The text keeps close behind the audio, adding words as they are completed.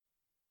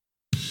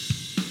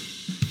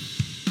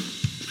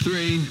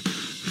3,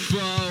 4,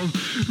 go!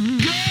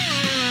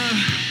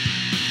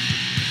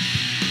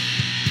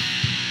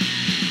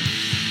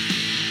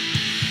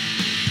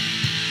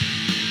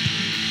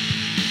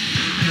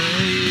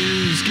 Hey,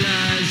 you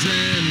guys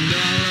and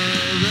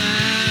all of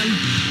that,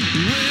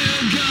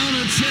 we're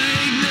gonna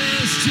take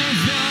this to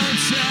full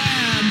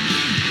time.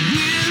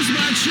 Here's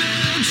my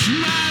church,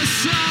 my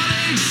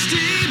sonic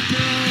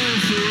steeple,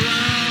 for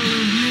all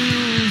of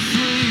you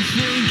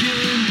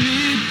free-thinking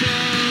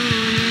people,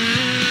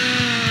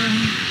 yeah.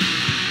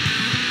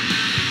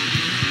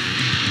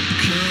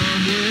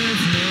 Come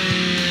with me,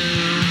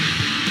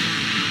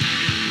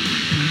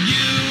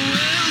 you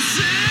will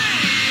see.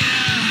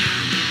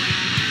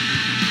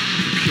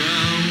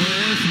 Come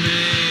with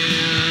me,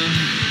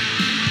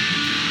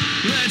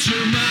 let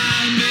your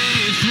mind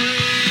be free.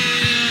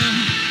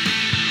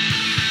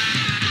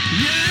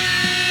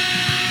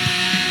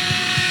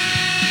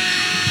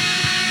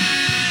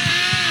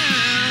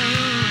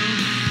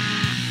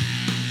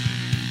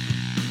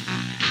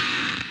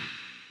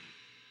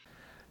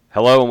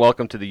 Hello and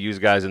welcome to the Use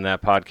Guys in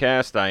That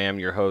podcast. I am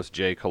your host,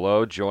 Jay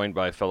Colo, joined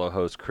by fellow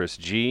host Chris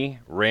G,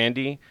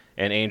 Randy,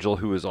 and Angel,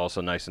 who is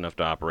also nice enough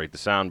to operate the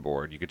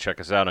soundboard. You can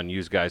check us out on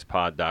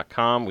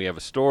useguyspod.com. We have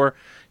a store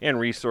and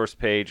resource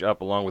page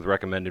up along with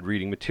recommended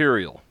reading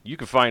material. You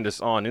can find us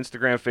on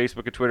Instagram,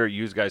 Facebook, and Twitter at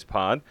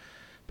UseGuysPod,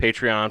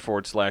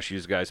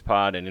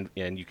 Patreon/UseGuysPod,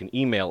 and you can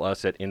email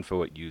us at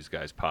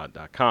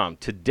info@useguyspod.com.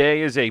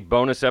 Today is a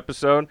bonus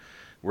episode.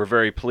 We're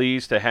very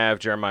pleased to have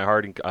Jeremiah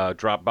Harding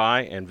drop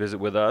by and visit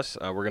with us.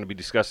 We're going to be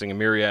discussing a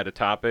myriad of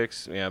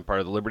topics,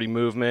 part of the Liberty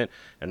Movement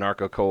and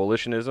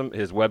narco-coalitionism.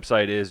 His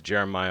website is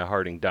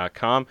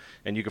jeremiahharding.com,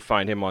 and you can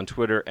find him on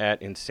Twitter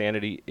at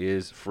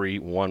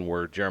insanityisfree, one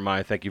word.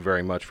 Jeremiah, thank you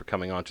very much for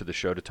coming on to the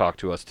show to talk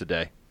to us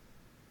today.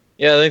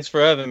 Yeah, thanks for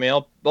having me.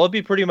 I'll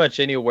be pretty much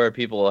anywhere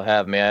people will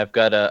have me. I've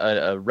got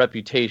a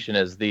reputation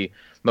as the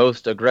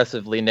most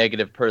aggressively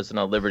negative person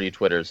on Liberty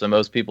Twitter, so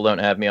most people don't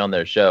have me on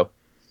their show.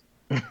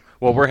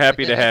 Well, we're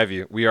happy to have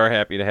you. We are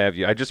happy to have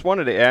you. I just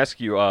wanted to ask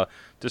you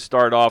to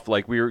start off,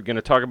 like we were going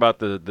to talk about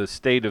the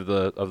state of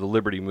the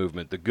Liberty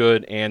Movement, the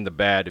good and the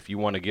bad. If you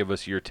want to give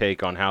us your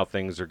take on how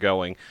things are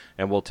going,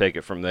 and we'll take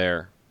it from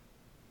there.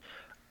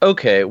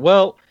 Okay,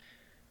 well,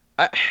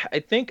 I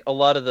think a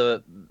lot of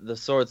the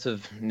sorts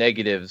of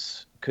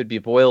negatives could be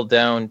boiled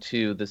down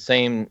to the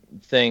same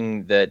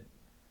thing that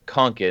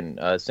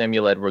Konkin,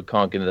 Samuel Edward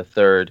Konkin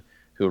III,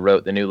 who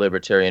wrote the New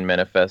Libertarian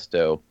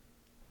Manifesto,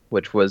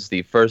 which was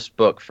the first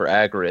book for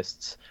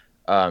agorists,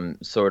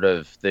 sort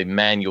of the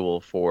manual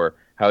for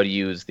how to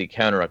use the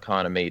counter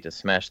economy to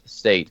smash the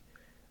state.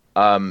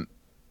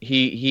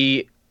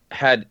 He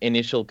had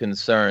initial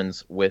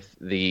concerns with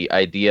the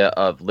idea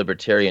of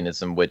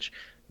libertarianism, which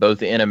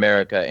both in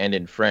America and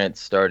in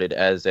France started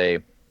as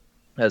an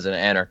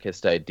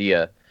anarchist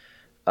idea,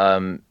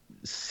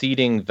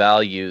 ceding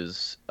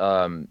values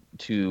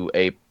to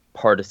a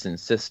partisan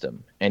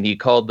system. And he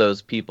called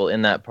those people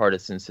in that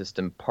partisan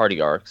system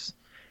partyarchs.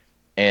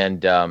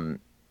 And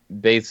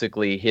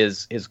basically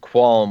his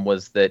qualm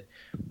was that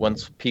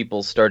once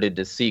people started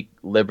to seek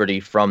liberty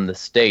from the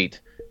state,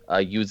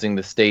 using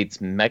the state's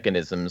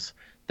mechanisms,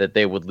 that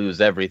they would lose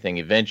everything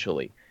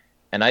eventually.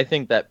 And I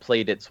think that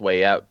played its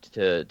way out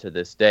to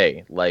this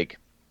day. Like,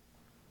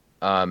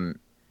 I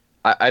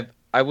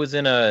was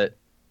in an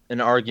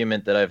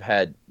argument that I've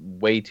had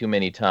way too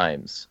many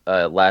times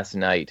last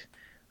night.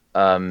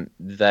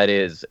 That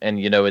is, and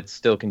it's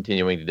still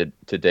continuing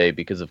today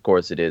because of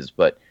course it is.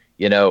 But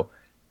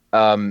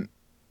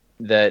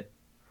that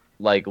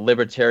like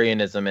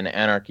libertarianism and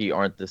anarchy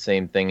aren't the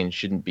same thing and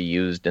shouldn't be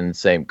used in the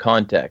same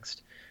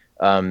context.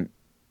 And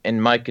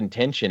my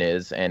contention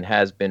is, and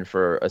has been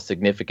for a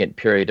significant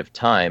period of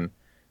time,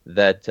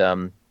 that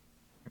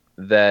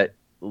that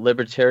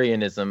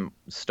libertarianism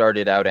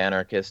started out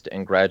anarchist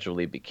and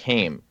gradually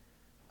became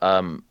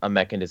a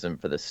mechanism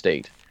for the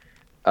state.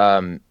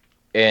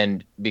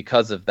 And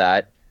because of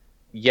that,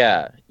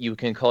 yeah, you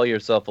can call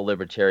yourself a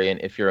libertarian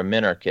if you're a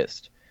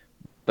minarchist.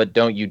 But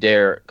don't you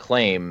dare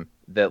claim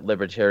that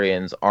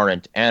libertarians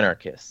aren't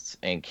anarchists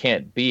and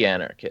can't be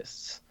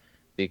anarchists,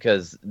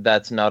 because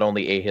that's not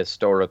only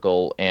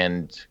ahistorical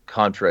and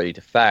contrary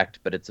to fact,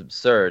 but it's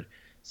absurd,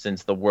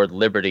 since the word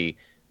liberty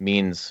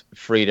means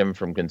freedom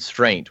from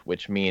constraint,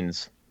 which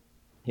means,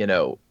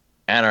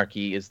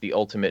 anarchy is the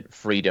ultimate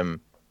freedom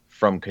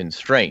from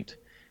constraint.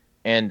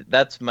 And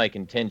that's my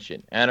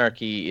contention.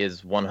 Anarchy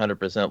is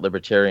 100%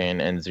 libertarian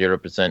and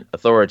 0%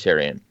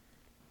 authoritarian.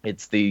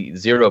 It's the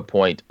 0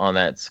 point on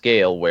that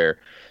scale where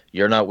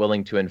you're not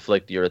willing to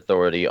inflict your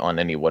authority on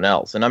anyone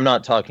else. And I'm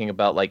not talking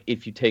about like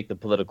if you take the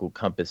political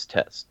compass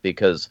test,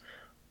 because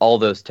all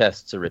those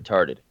tests are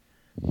retarded.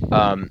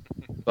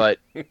 But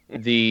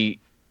the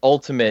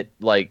ultimate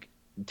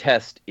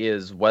test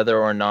is whether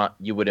or not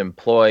you would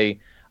employ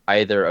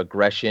either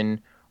aggression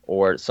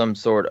or some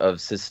sort of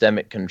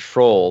systemic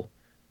control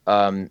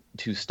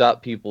to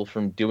stop people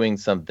from doing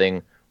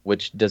something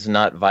which does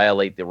not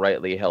violate the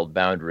rightly held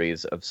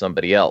boundaries of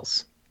somebody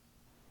else.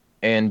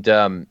 And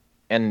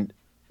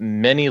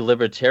many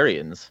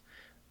libertarians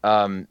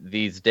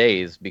these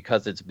days,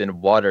 because it's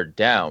been watered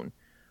down,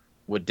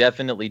 would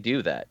definitely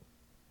do that.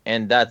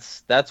 And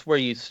that's where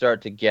you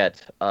start to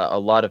get a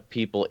lot of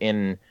people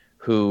in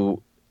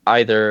who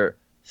either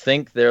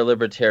think they're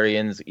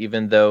libertarians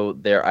even though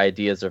their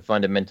ideas are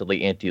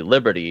fundamentally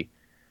anti-liberty,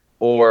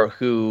 or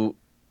who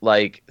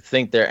like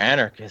think they're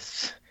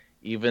anarchists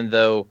even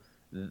though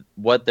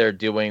what they're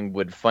doing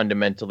would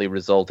fundamentally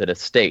result in a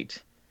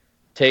state.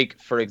 Take,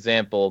 for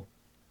example,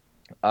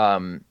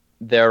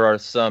 there are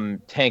some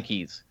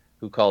tankies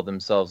who call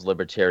themselves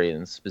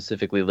libertarians,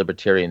 specifically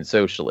libertarian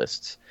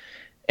socialists.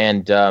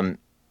 And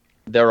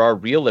there are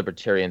real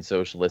libertarian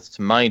socialists,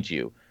 mind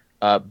you,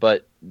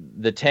 but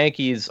the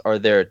tankies are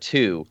there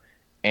too.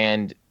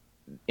 And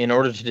in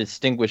order to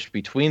distinguish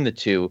between the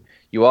two,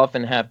 you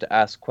often have to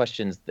ask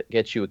questions that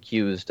get you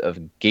accused of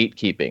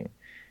gatekeeping.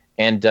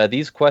 And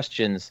these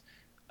questions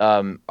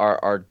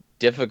are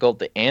difficult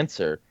to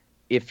answer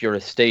if you're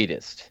a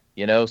statist.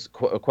 You know,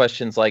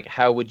 questions like,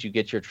 how would you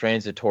get your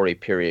transitory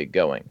period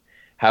going?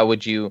 How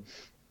would you,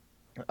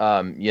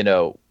 how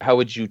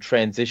would you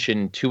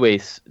transition to a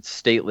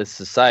stateless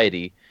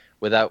society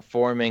without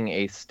forming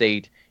a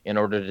state in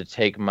order to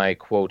take my,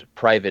 quote,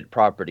 private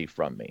property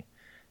from me?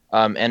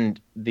 And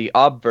the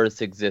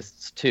obverse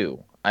exists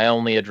too. I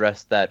only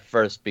address that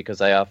first because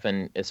I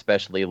often,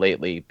 especially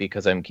lately,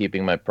 because I'm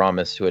keeping my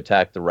promise to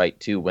attack the right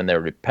too when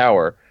they're in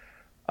power,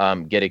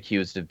 get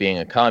accused of being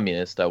a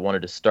communist. I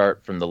wanted to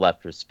start from the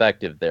left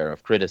perspective there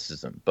of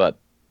criticism. But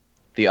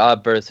the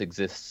obverse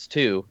exists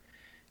too,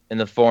 in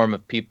the form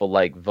of people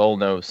like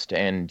Volnost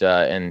and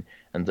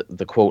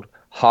the quote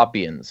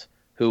Hoppians,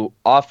 who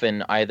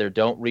often either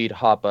don't read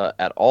Hoppe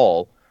at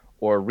all,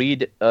 or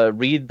read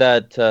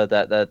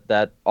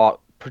that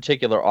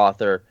particular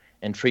author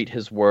and treat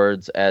his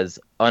words as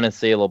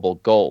unassailable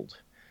gold,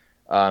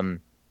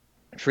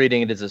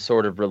 treating it as a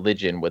sort of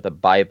religion with a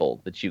Bible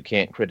that you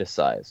can't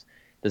criticize.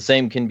 The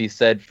same can be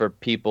said for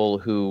people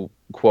who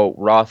quote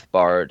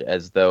Rothbard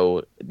as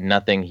though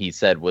nothing he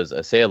said was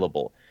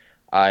assailable.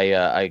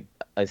 I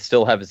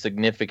still have a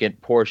significant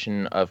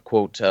portion of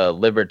quote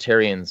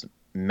libertarians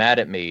mad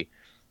at me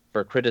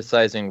for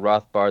criticizing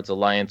Rothbard's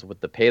alliance with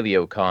the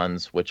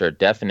paleocons, which are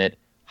definite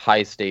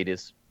high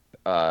status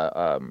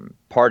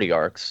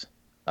partyarchs,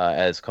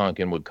 as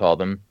Konkin would call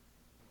them,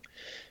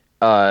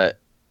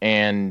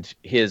 and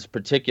his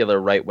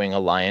particular right-wing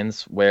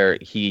alliance, where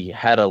he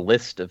had a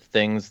list of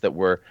things that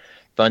were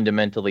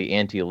fundamentally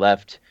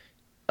anti-left,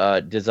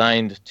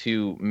 designed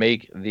to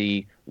make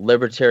the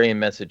libertarian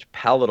message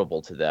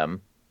palatable to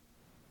them.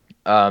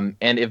 And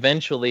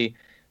eventually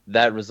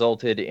that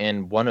resulted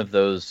in one of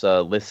those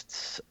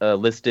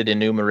listed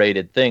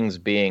enumerated things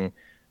being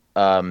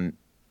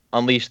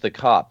unleash the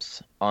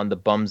cops on the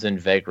bums and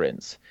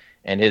vagrants.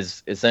 And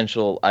his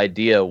essential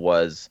idea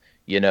was,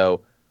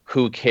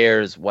 who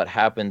cares what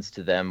happens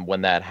to them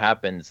when that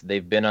happens?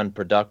 They've been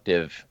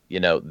unproductive.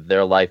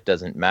 Their life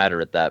doesn't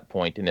matter at that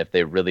point. And if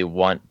they really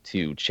want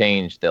to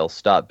change, they'll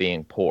stop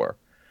being poor.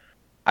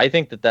 I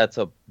think that that's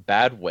a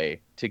bad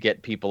way to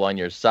get people on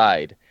your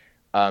side,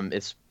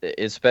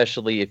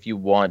 especially if you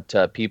want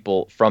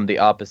people from the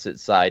opposite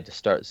side to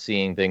start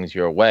seeing things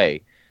your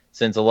way,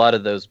 since a lot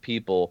of those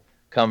people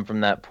come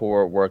from that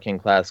poor working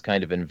class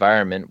kind of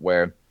environment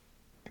where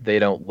they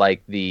don't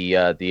like the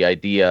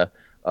idea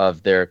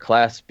of their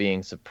class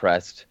being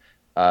suppressed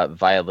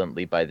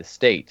violently by the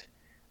state.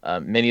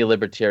 Many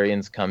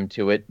libertarians come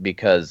to it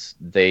because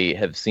they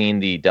have seen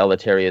the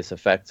deleterious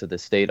effects of the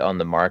state on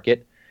the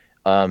market.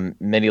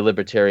 Many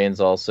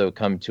libertarians also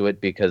come to it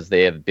because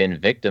they have been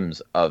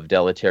victims of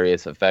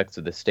deleterious effects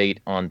of the state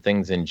on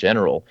things in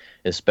general,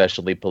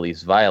 especially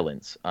police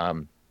violence.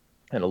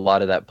 And a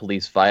lot of that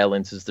police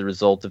violence is the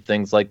result of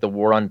things like the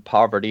war on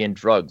poverty and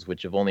drugs,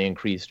 which have only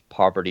increased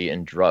poverty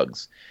and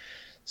drugs.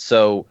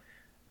 So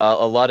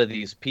a lot of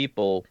these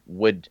people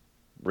would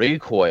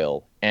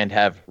recoil and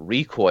have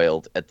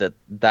recoiled at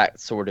that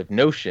sort of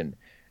notion.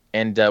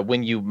 And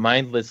when you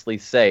mindlessly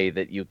say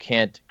that you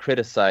can't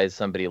criticize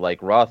somebody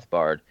like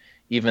Rothbard,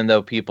 even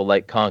though people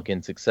like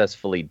Konkin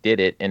successfully did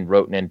it and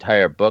wrote an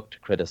entire book to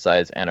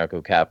criticize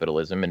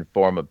anarcho-capitalism and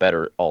form a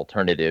better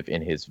alternative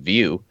in his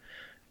view,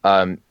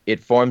 it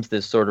forms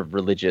this sort of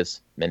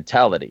religious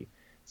mentality.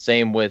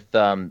 Same with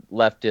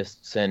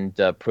leftists and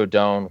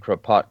Proudhon,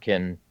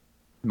 Kropotkin,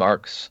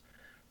 Marx.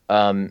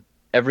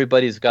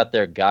 Everybody's got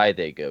their guy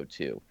they go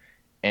to.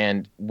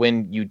 And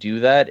when you do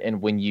that, and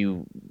when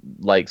you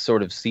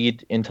sort of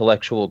cede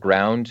intellectual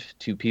ground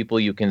to people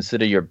you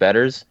consider your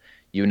betters,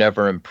 you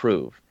never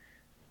improve.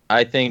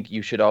 I think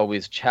you should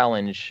always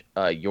challenge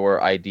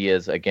your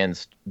ideas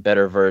against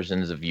better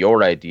versions of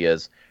your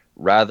ideas,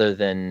 rather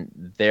than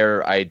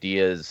their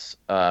ideas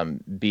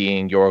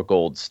being your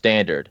gold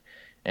standard.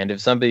 And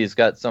if somebody's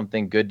got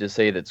something good to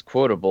say that's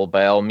quotable,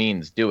 by all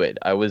means, do it.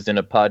 I was in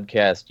a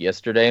podcast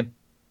yesterday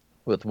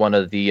with one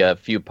of the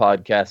few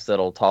podcasts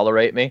that'll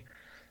tolerate me.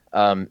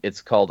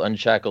 It's called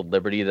Unshackled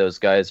Liberty. Those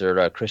guys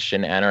are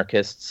Christian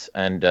anarchists,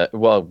 and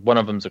one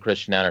of them's a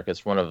Christian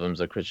anarchist, one of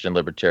them's a Christian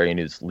libertarian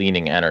who's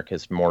leaning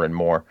anarchist more and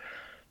more.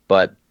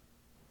 But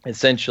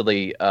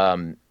essentially,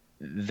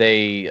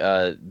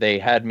 they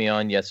had me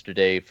on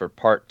yesterday for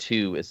part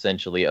 2,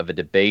 essentially, of a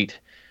debate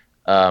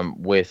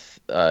with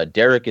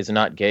Derek is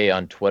not gay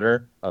on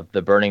Twitter of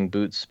the Burning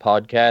Boots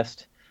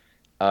podcast,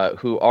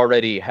 who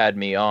already had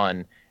me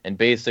on, and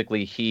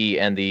basically he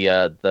and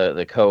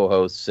the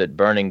co-hosts at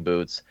Burning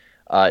Boots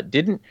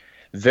didn't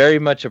very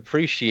much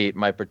appreciate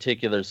my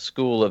particular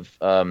school of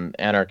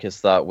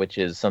anarchist thought, which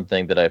is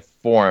something that I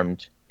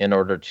formed in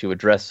order to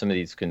address some of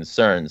these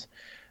concerns.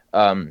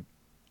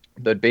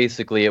 But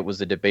basically, it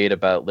was a debate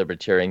about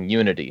libertarian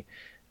unity.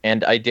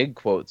 And I did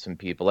quote some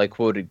people. I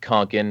quoted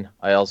Konkin.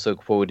 I also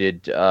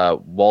quoted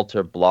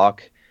Walter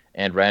Block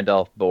and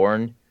Randolph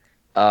Bourne.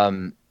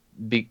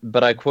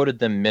 But I quoted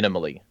them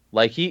minimally.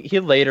 Like, he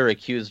later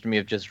accused me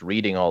of just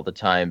reading all the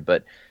time,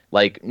 but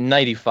like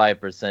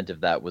 95%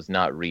 of that was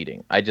not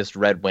reading. I just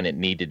read when it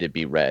needed to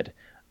be read,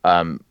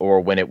 or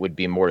when it would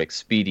be more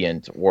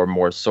expedient or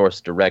more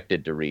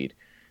source-directed to read.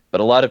 But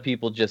a lot of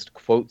people just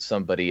quote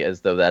somebody as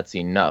though that's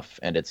enough,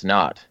 and it's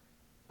not.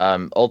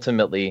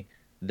 Ultimately,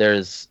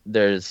 there's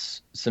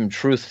some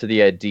truth to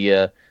the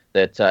idea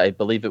that I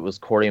believe it was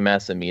Corey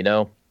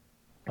Massimino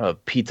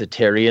of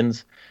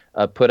Pizzatarians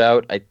put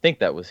out. I think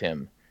that was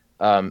him,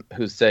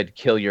 who said,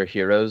 "Kill your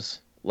heroes."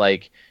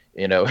 Like,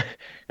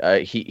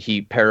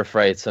 he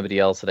paraphrased somebody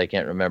else that I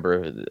can't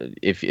remember.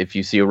 If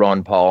you see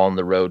Ron Paul on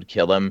the road,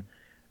 kill him.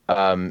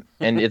 And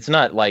it's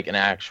not like an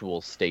actual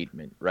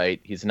statement,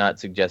 right? He's not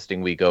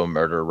suggesting we go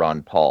murder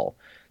Ron Paul.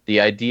 The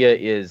idea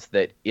is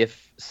that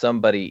if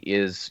somebody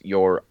is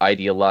your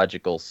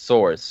ideological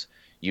source,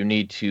 you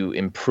need to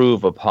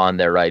improve upon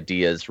their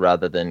ideas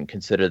rather than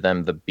consider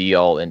them the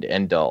be-all and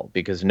end-all,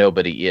 because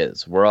nobody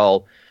is. We're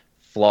all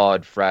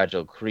flawed,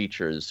 fragile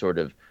creatures sort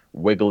of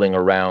wiggling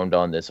around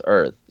on this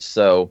earth.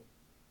 So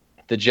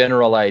the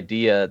general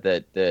idea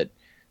that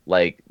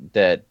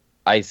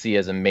I see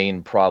as a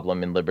main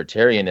problem in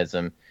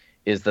libertarianism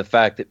is the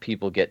fact that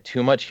people get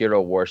too much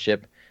hero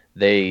worship.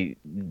 They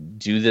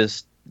do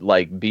this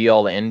like be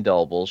all end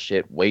all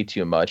bullshit way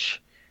too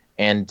much,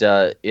 and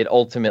it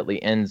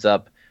ultimately ends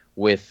up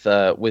with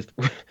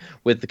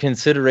with the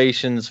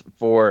considerations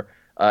for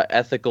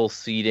ethical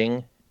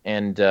seeding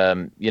and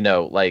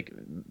like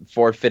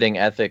forfeiting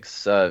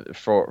ethics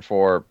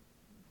for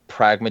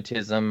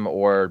pragmatism,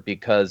 or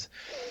because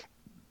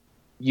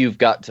you've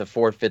got to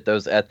forfeit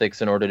those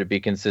ethics in order to be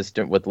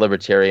consistent with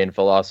libertarian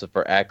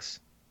philosopher X.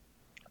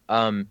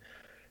 And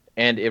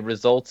it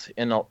results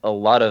in a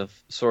lot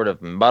of sort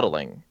of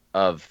muddling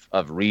of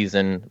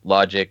reason,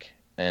 logic,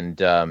 and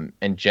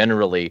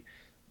generally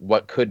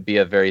what could be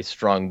a very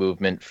strong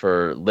movement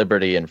for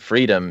liberty and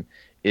freedom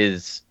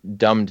is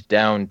dumbed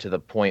down to the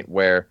point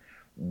where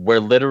we're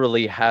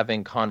literally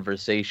having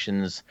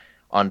conversations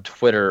on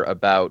Twitter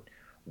about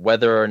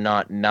whether or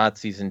not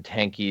Nazis and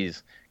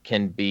tankies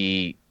can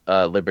be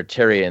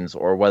libertarians,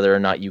 or whether or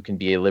not you can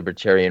be a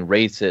libertarian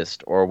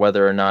racist, or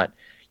whether or not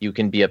you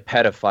can be a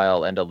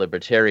pedophile and a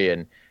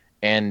libertarian.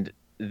 And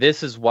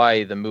this is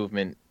why the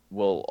movement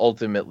will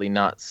ultimately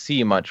not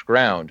see much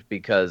ground,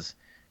 because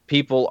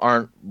people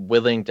aren't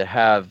willing to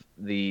have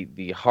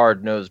the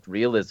hard-nosed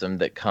realism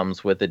that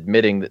comes with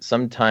admitting that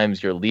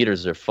sometimes your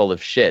leaders are full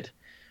of shit,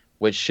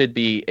 which should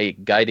be a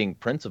guiding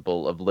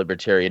principle of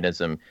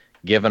libertarianism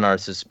given our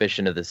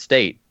suspicion of the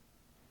state.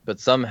 But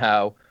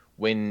somehow,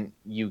 when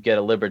you get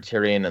a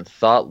libertarian and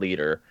thought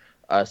leader,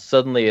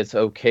 suddenly it's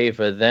okay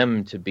for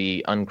them to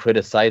be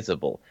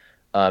uncriticizable.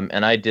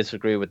 And I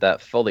disagree with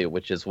that fully,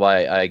 which is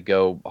why I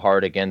go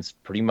hard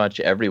against pretty much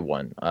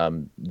everyone,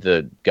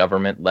 the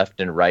government, left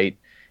and right,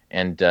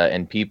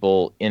 and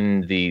people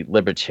in the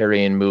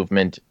libertarian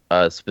movement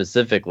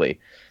specifically.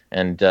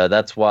 And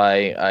that's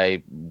why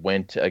I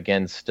went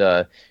against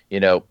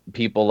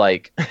people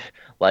like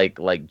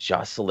like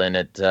Jocelyn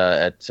at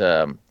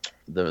the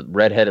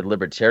redheaded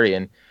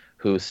libertarian,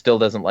 who still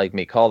doesn't like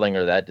me calling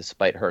her that,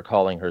 despite her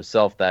calling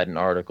herself that in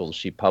articles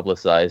she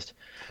publicized,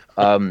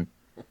 and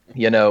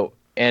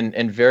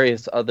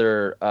various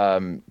other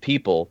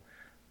people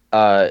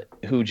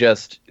who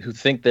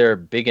think they're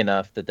big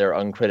enough that they're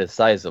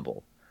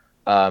uncriticizable.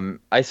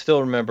 I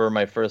still remember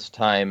my first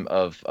time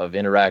of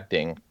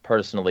interacting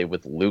personally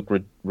with Luke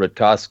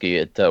Rudkowski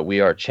at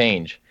We Are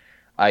Change.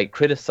 I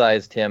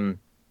criticized him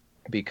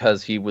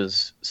because he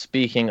was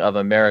speaking of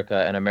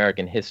America and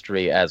American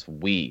history as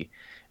we.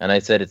 And I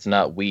said, it's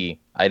not we.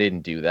 I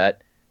didn't do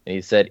that. And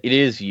he said, it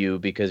is you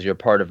because you're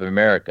part of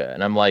America.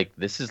 And I'm like,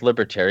 this is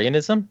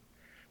libertarianism?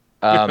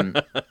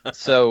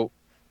 So,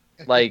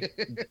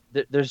 like,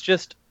 there's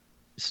just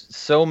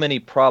so many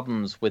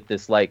problems with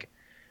this, like,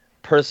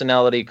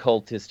 personality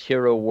cultist,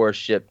 hero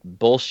worship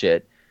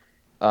bullshit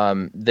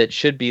that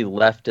should be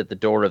left at the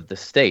door of the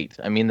state.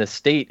 I mean, the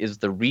state is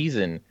the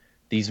reason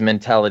these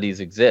mentalities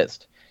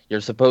exist. You're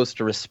supposed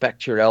to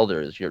respect your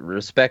elders,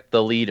 respect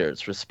the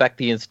leaders, respect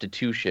the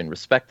institution,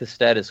 respect the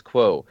status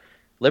quo.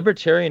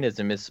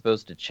 Libertarianism is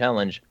supposed to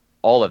challenge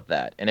all of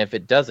that. And if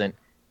it doesn't,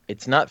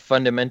 it's not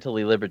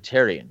fundamentally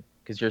libertarian,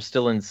 because you're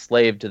still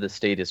enslaved to the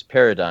status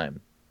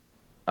paradigm.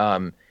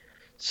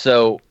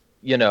 So,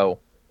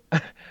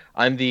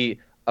 I'm the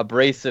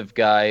abrasive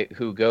guy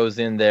who goes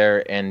in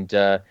there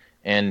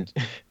and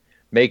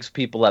makes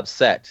people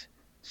upset.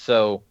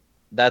 So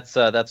that's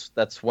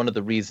one of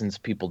the reasons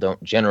people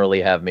don't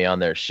generally have me on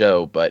their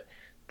show. But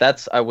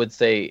that's, I would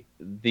say,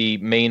 the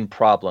main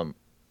problem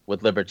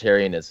with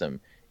libertarianism.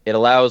 It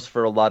allows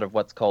for a lot of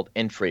what's called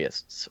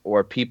entryists,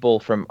 or people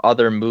from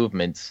other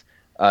movements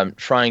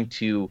trying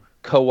to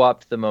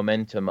co-opt the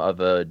momentum of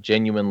a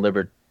genuine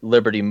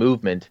liberty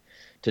movement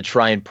to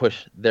try and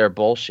push their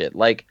bullshit.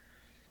 Like,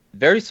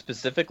 very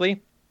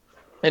specifically,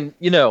 and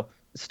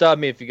stop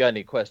me if you got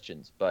any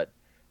questions, but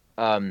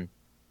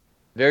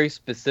very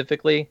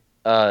specifically,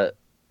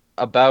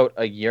 about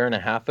a year and a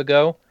half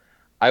ago,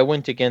 I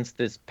went against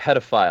this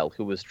pedophile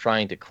who was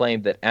trying to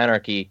claim that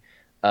anarchy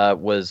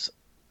was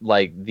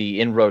like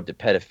the inroad to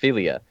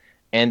pedophilia,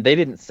 and they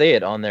didn't say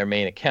it on their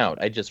main account.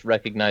 I just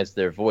recognized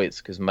their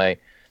voice because my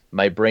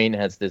brain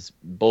has this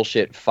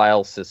bullshit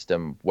file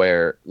system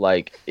where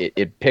like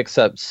it picks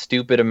up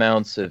stupid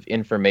amounts of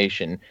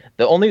information.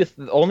 The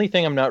only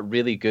thing I'm not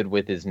really good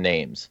with is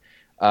names.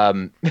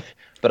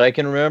 But I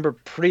can remember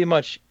pretty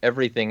much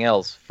everything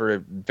else for a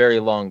very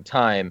long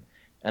time,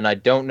 and I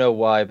don't know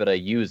why, but I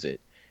use it.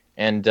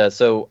 And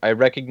so I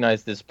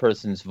recognized this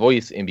person's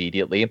voice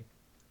immediately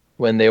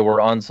when they were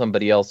on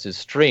somebody else's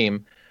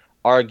stream,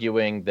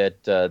 arguing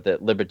that that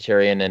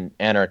libertarian and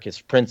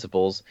anarchist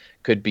principles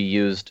could be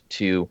used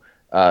to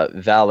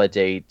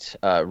validate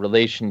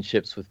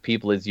relationships with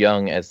people as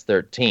young as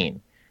 13.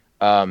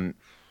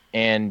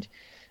 And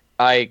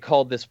I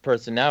called this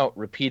person out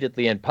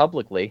repeatedly and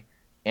publicly,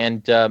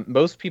 and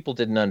most people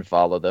didn't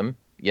unfollow them.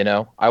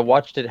 I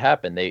watched it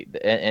happen. They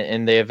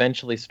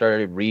eventually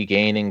started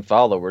regaining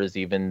followers,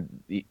 even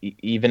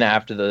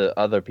after the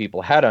other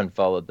people had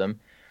unfollowed them.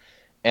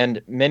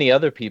 And many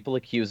other people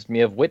accused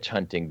me of witch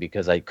hunting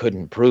because I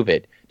couldn't prove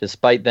it,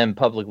 despite them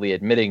publicly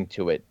admitting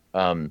to it.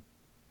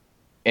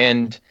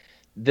 And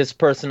this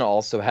person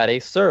also had a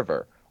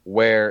server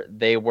where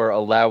they were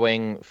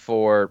allowing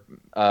for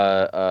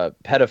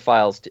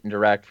pedophiles to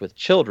interact with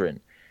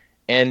children.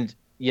 And,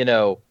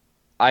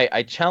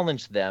 I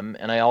challenged them,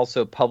 and I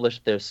also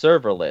published their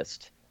server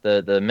list,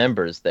 the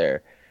members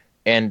there.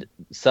 And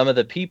some of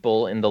the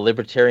people in the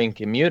libertarian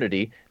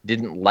community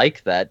didn't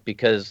like that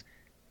because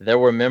there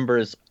were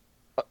members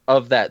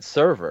of that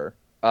server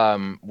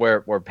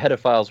where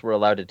pedophiles were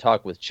allowed to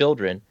talk with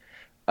children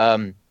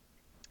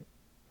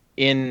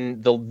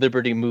in the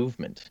liberty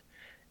movement.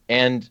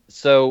 And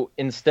so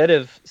instead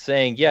of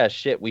saying, yeah,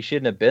 shit, we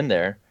shouldn't have been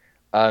there,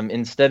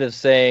 instead of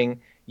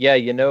saying, yeah,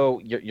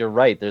 you're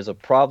right, there's a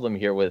problem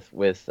here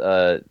with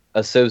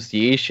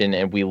association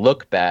and we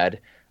look bad,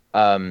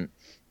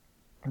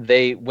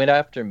 they went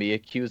after me,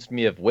 accused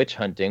me of witch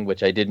hunting,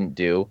 which I didn't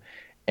do,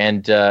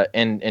 and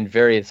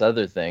various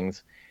other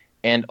things.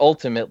 And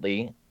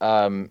ultimately,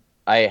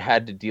 I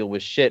had to deal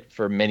with shit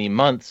for many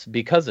months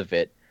because of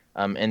it,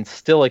 and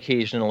still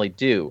occasionally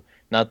do,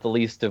 not the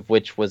least of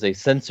which was a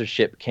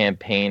censorship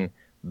campaign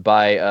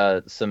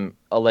by some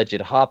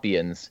alleged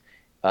Hoppians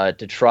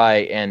to try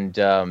and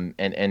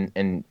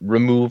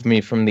remove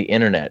me from the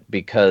internet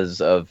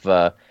because of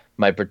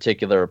my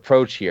particular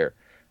approach here.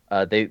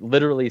 They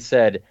literally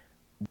said,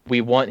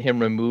 "We want him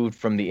removed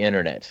from the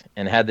internet,"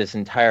 and had this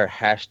entire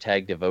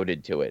hashtag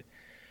devoted to it.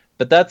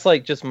 But that's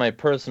like just my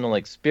personal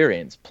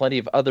experience. Plenty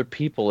of other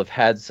people have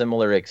had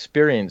similar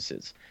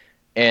experiences.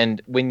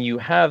 And when you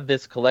have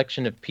this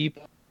collection of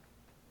people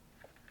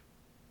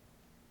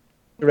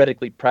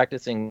theoretically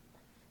practicing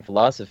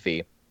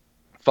philosophy,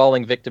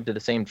 falling victim to the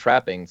same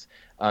trappings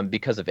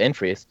because of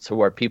entryists,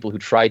 who are people who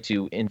try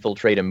to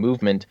infiltrate a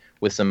movement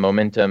with some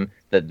momentum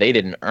that they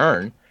didn't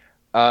earn,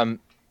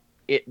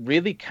 it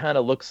really kind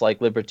of looks like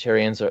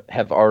libertarians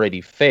have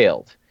already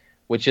failed,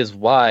 which is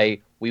why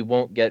we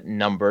won't get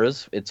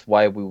numbers. It's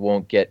why we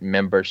won't get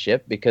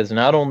membership, because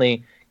not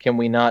only can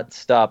we not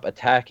stop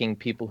attacking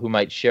people who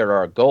might share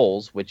our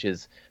goals, which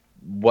is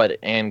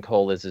what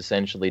ANCOL is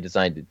essentially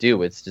designed to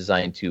do. It's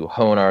designed to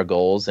hone our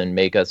goals and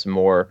make us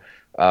more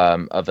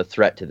of a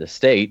threat to the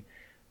state.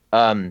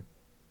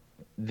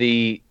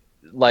 The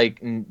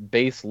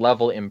base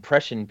level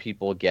impression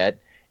people get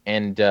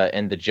and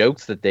the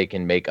jokes that they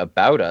can make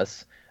about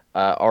us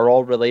are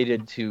all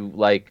related to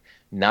like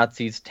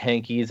Nazis,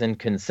 tankies, and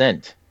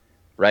consent,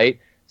 right?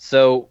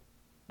 So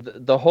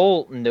the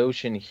whole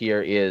notion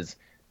here is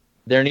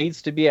there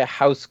needs to be a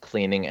house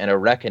cleaning and a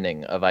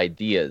reckoning of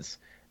ideas.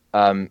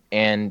 And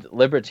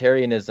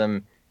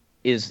libertarianism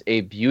is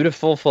a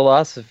beautiful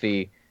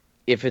philosophy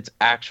if it's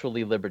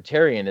actually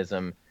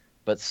libertarianism,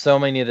 but so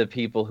many of the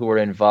people who are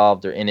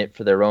involved are in it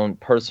for their own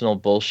personal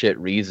bullshit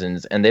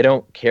reasons, and they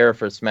don't care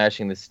for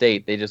smashing the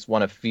state. They just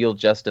want to feel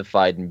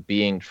justified in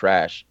being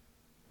trash.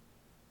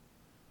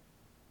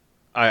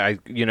 I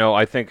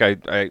think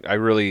I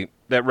really,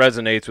 that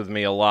resonates with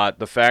me a lot.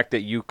 The fact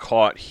that you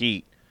caught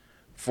heat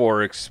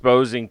for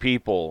exposing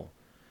people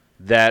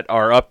that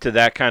are up to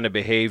that kind of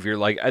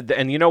behavior.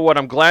 And you know what?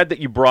 I'm glad that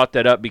you brought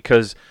that up,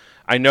 because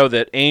I know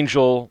that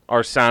Angel,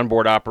 our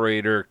soundboard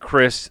operator,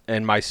 Chris,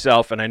 and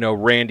myself, and I know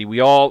Randy, we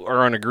all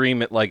are in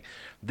agreement. Like,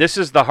 this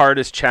is the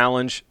hardest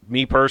challenge,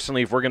 me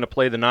personally, if we're going to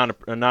play the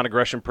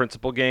non-aggression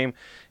principle game,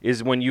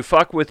 is when you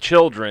fuck with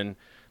children.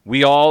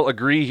 We all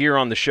agree here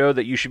on the show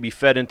that you should be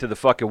fed into the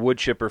fucking wood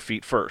chipper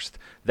feet first.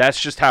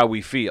 That's just how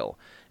we feel.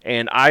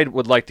 And I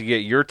would like to get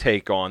your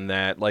take on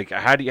that. Like,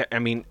 how do you, I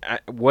mean,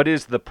 what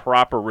is the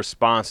proper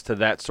response to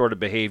that sort of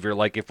behavior?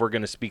 Like, if we're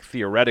going to speak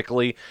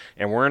theoretically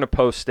and we're in a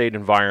post-state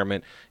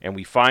environment and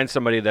we find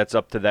somebody that's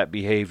up to that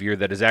behavior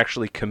that has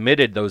actually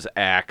committed those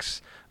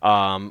acts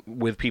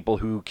with people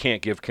who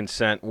can't give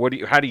consent,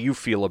 how do you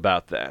feel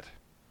about that?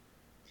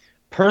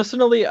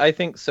 Personally, I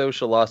think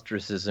social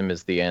ostracism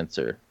is the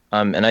answer.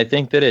 And I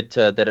think that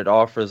it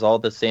offers all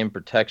the same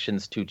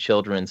protections to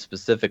children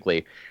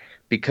specifically,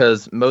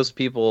 because most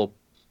people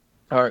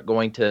aren't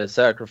going to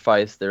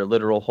sacrifice their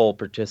literal whole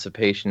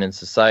participation in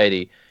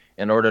society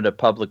in order to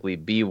publicly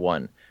be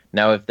one.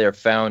 Now, if they're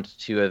found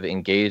to have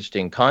engaged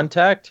in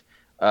contact,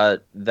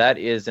 that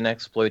is an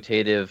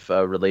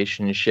exploitative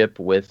relationship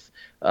with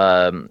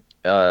an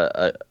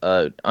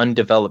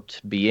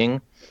undeveloped being.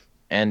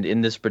 And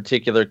in this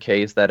particular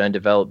case, that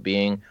undeveloped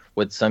being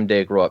would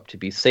someday grow up to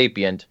be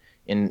sapient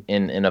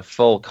in a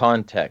full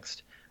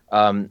context.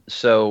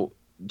 So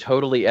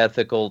totally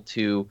ethical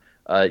to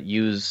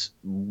use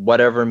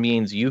whatever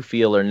means you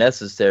feel are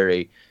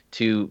necessary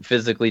to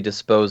physically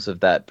dispose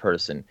of that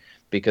person,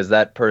 because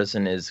that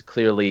person is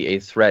clearly a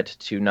threat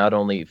to not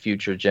only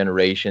future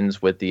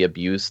generations with the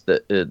abuse,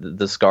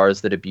 the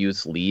scars that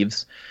abuse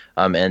leaves,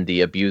 and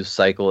the abuse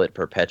cycle it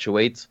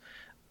perpetuates,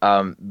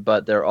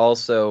 but they're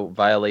also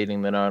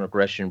violating the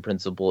non-aggression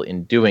principle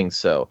in doing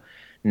so.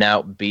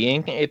 Now,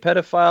 being a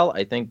pedophile,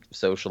 I think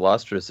social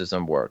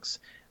ostracism works.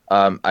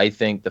 I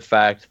think the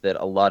fact that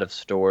a lot of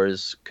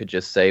stores could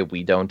just say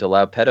we don't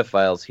allow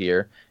pedophiles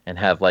here and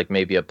have like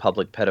maybe a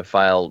public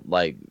pedophile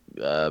like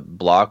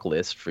block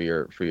list for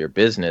your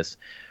business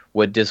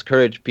would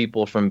discourage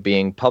people from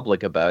being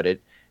public about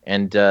it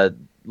and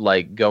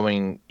like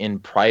going in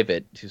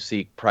private to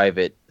seek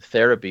private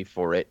therapy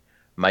for it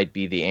might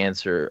be the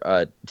answer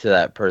to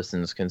that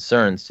person's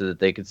concerns, so that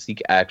they could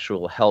seek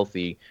actual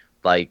healthy,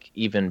 like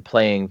even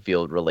playing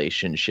field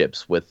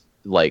relationships with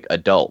like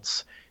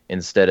adults,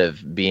 instead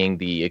of being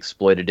the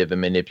exploitative and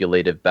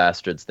manipulative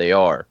bastards they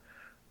are.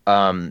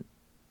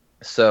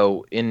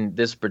 So in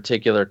this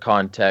particular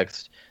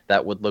context,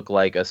 that would look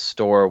like a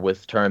store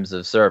with terms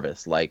of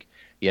service. Like,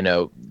 you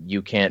know,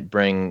 you can't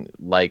bring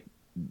like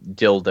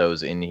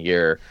dildos in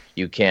here.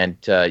 You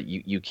can't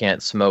you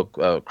can't smoke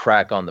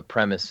crack on the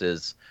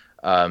premises.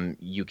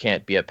 You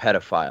can't be a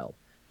pedophile.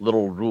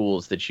 Little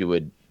rules that you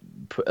would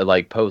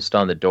like post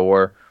on the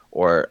door,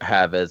 or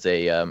have as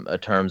a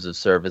terms of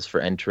service for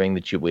entering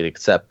that you would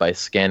accept by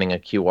scanning a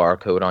QR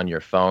code on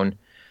your phone.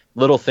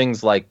 Little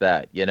things like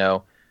that, you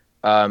know.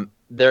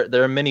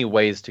 There are many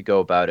ways to go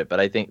about it,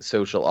 but I think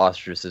social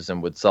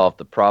ostracism would solve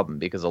the problem,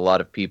 because a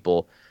lot of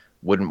people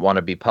wouldn't want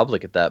to be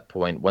public at that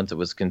point once it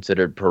was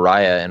considered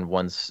pariah, and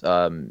once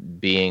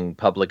being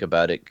public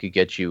about it could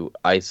get you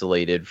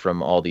isolated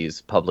from all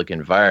these public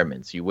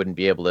environments. You wouldn't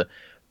be able to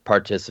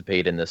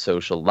participate in the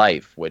social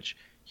life, which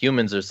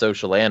humans are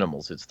social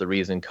animals. It's the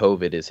reason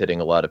COVID is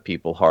hitting a lot of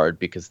people hard,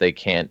 because they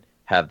can't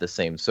have the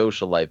same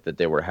social life that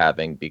they were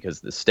having because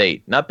of the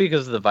state. Not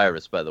because of the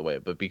virus, by the way,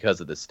 but because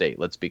of the state.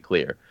 Let's be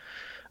clear.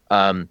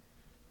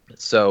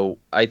 So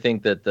I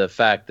think that the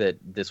fact that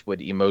this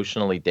would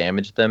emotionally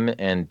damage them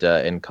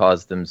and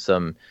cause them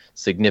some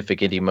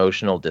significant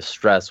emotional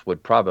distress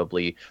would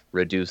probably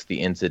reduce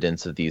the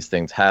incidence of these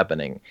things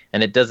happening.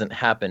 And it doesn't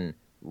happen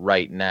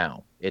right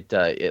now. It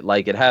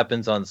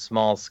happens on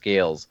small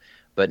scales,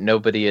 but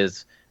nobody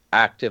is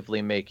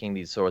actively making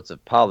these sorts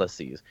of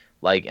policies.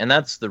 And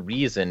that's the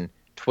reason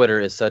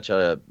Twitter is such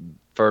a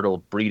fertile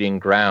breeding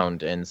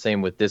ground, and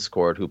same with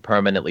Discord, who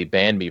permanently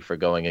banned me for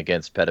going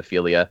against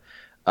pedophilia.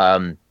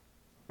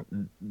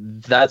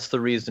 That's the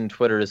reason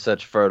Twitter is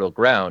such fertile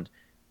ground,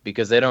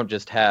 because they don't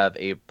just have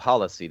a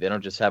policy. They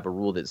don't just have a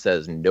rule that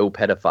says no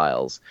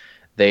pedophiles.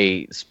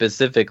 They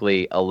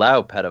specifically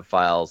allow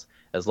pedophiles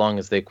as long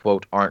as they,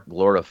 quote, aren't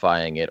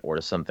glorifying it or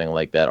something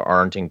like that,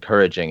 aren't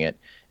encouraging it,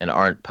 and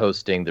aren't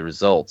posting the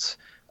results.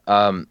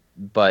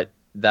 But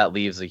that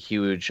leaves a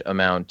huge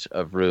amount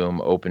of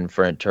room open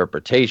for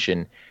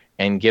interpretation.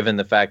 And given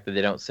the fact that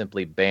they don't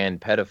simply ban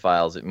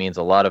pedophiles, it means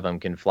a lot of them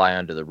can fly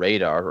under the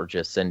radar or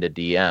just send a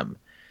DM.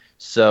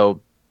 So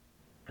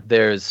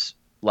there's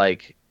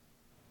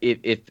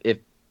if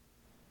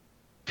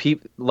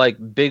people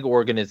like big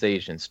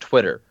organizations,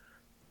 Twitter,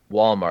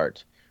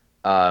 Walmart,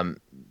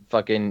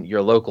 fucking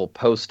your local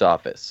post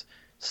office,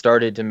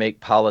 started to make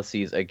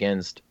policies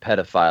against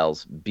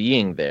pedophiles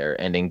being there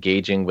and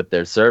engaging with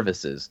their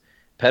services,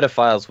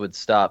 pedophiles would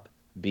stop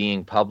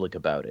being public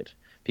about it.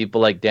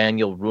 People like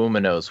Daniel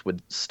Ruminos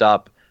would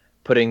stop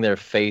putting their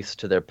face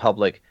to their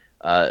public,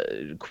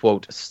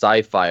 quote,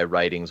 sci-fi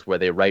writings where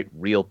they write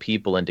real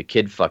people into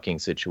kid-fucking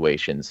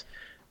situations.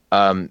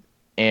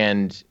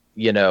 And,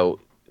 you know,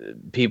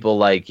 people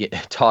like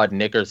Todd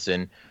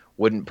Nickerson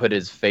wouldn't put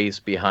his face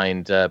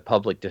behind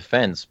public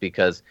defense,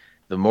 because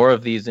the more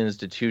of these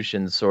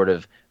institutions sort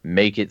of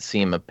make it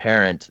seem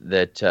apparent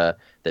that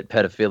that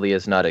pedophilia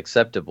is not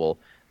acceptable,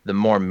 the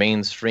more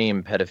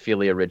mainstream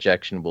pedophilia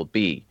rejection will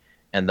be,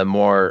 and the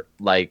more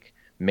like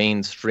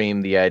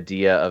mainstream the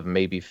idea of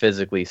maybe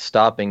physically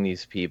stopping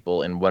these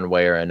people in one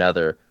way or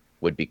another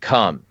would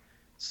become.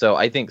 So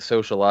I think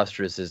social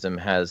ostracism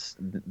has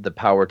the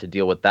power to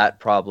deal with that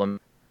problem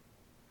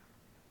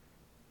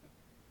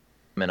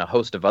and a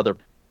host of other,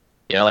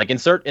 like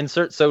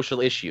insert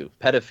social issue,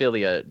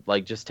 pedophilia,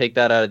 like just take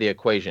that out of the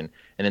equation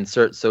and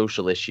insert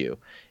social issue.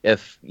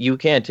 If you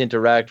can't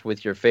interact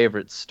with your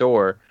favorite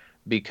store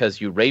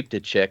because you raped a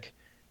chick,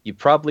 you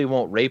probably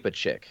won't rape a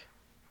chick.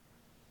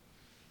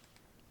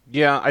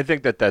 Yeah, I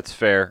think that that's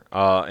fair,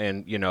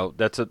 and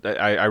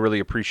I really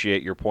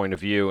appreciate your point of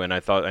view, and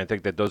I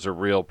think that those are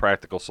real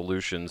practical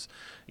solutions,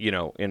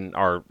 in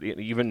our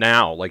even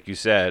now, like you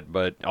said,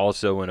 but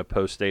also in a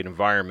post-state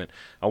environment.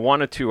 I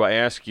wanted to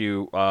ask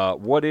you,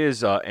 what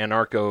is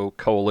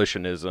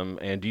anarcho-coalitionism,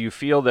 and do you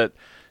feel that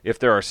if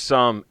there are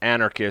some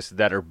anarchists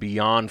that are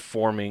beyond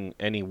forming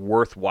any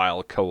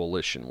worthwhile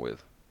coalition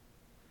with?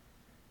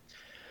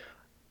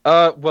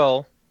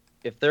 Well,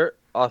 if they're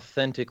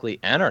authentically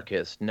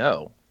anarchist,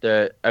 no.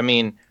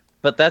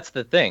 But that's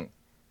the thing.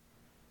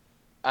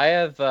 I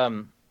have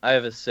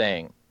a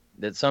saying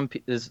that some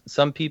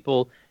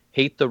people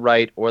hate the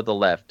right or the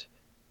left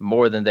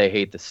more than they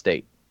hate the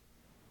state.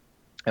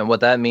 And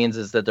what that means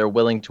is that they're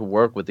willing to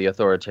work with the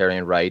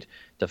authoritarian right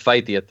to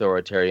fight the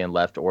authoritarian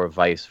left, or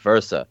vice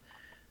versa.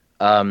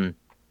 In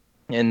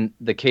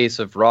the case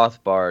of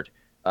Rothbard,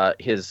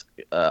 his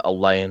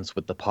alliance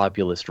with the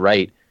populist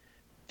right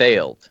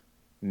failed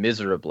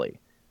miserably.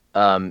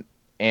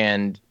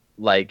 And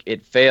like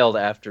it failed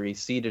after he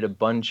ceded a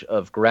bunch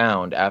of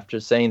ground,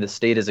 after saying the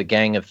state is a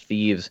gang of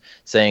thieves,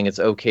 saying it's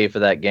okay for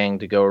that gang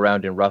to go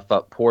around and rough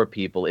up poor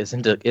people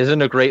isn't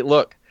a great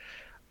look.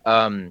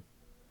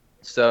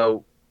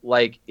 So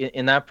like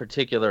in that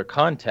particular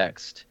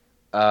context,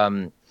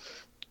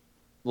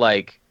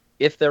 like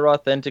if they're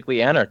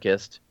authentically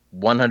anarchist,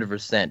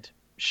 100%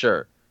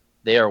 sure,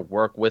 they are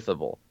work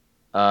withable.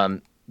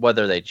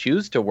 Whether they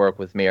choose to work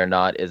with me or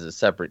not is a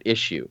separate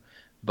issue,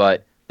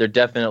 but they're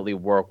definitely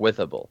work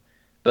withable.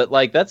 But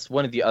like that's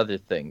one of the other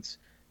things.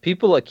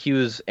 People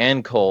accuse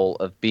ANCOL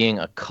of being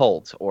a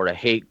cult or a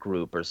hate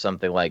group or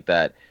something like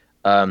that.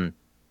 And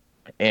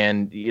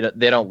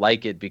they don't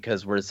like it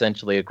because we're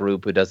essentially a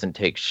group who doesn't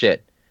take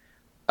shit.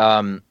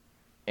 And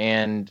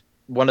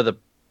one of the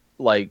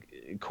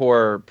like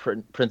core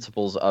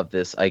principles of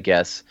this, I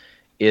guess,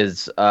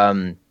 is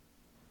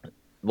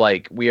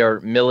like we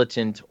are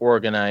militant,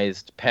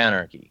 organized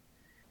panarchy.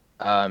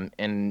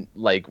 And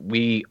like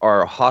we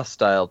are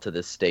hostile to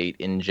the state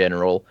in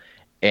general,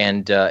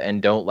 and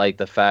don't like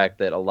the fact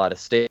that a lot of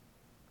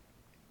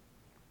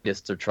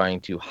statists are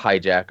trying to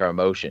hijack our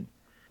motion.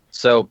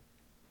 So,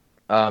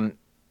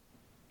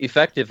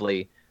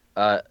 effectively,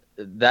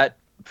 that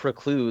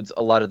precludes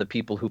a lot of the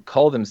people who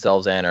call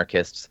themselves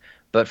anarchists,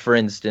 but for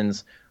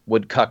instance,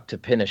 would cuck to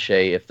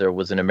Pinochet if there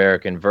was an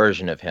American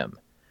version of him,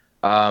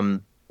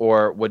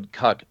 or would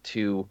cuck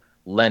to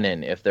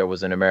Lenin if there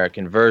was an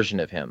American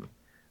version of him.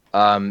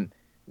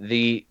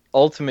 The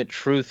ultimate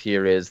truth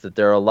here is that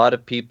there are a lot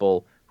of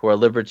people who are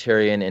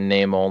libertarian in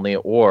name only,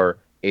 or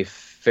a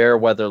fair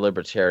weather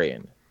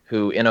libertarian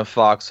who in a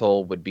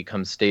foxhole would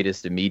become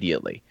statist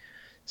immediately.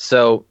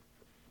 So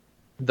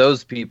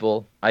those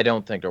people I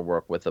don't think are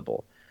work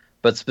withable.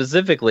 But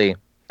specifically,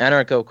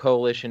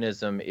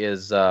 anarcho-coalitionism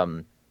is,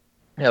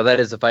 that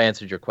is if I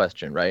answered your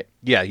question, right?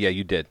 Yeah,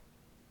 you did.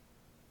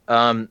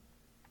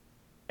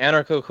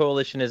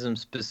 Anarcho-coalitionism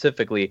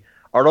specifically,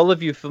 are all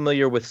of you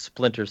familiar with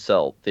splinter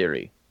cell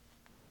theory?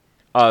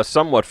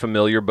 Somewhat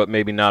familiar, but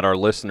maybe not our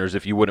listeners,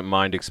 if you wouldn't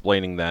mind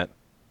explaining that.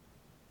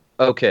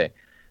 Okay.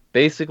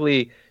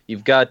 Basically,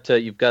 you've got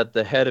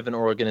the head of an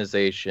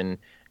organization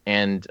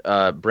and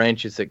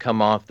branches that come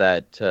off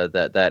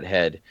that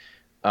head.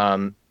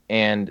 And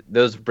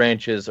those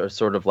branches are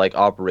sort of like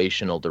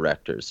operational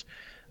directors.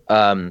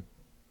 And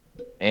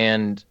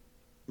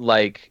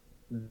like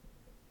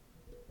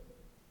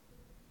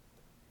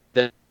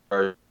there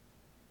are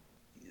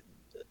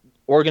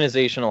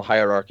organizational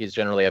hierarchies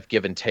generally have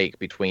give and take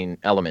between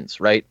elements,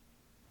 right?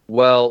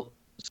 Well,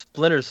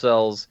 splinter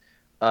cells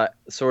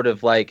sort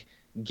of like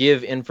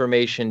give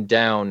information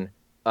down,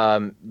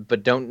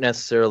 but don't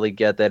necessarily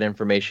get that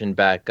information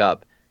back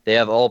up. They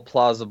have all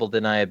plausible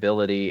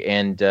deniability,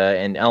 and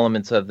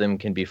elements of them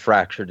can be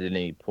fractured at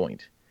any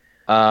point.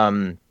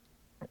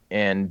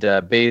 And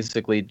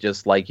basically,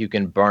 just like you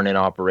can burn an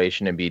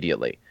operation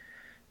immediately.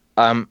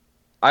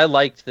 I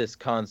liked this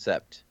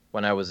concept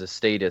when I was a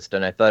statist,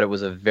 and I thought it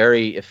was a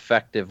very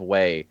effective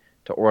way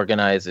to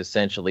organize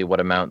essentially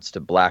what amounts to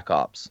black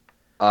ops.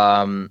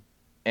 And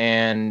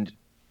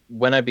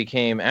when I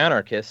became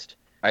anarchist,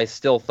 I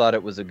still thought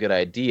it was a good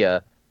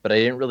idea, but I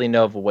didn't really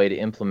know of a way to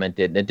implement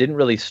it. And it didn't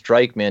really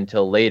strike me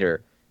until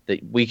later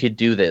that we could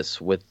do this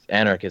with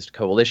anarchist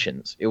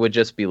coalitions. It would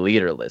just be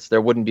leaderless.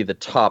 There wouldn't be the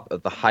top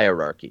of the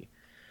hierarchy.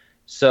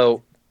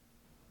 So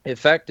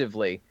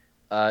effectively,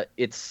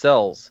 it's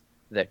cells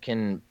that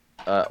can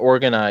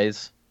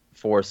organize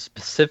for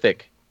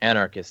specific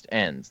anarchist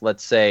ends.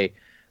 Let's say,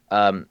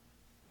 um,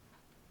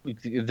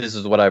 this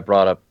is what I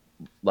brought up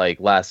like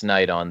last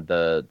night on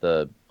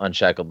the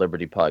Unshackled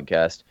Liberty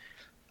podcast.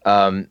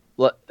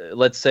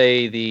 Let's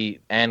say the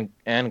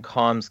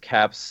ANCOMs,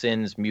 CAPs,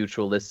 SINs,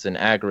 mutualists, and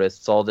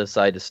agorists all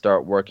decide to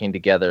start working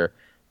together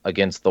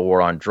against the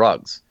war on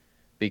drugs,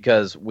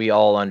 because we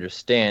all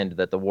understand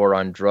that the war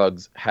on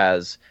drugs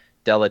has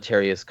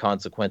deleterious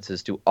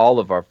consequences to all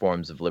of our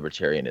forms of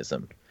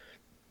libertarianism.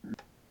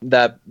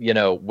 That,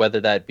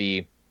 whether that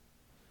be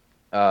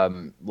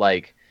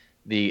like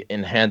the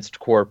enhanced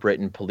corporate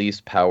and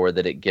police power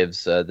that it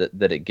gives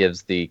that it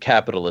gives the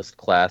capitalist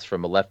class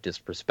from a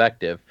leftist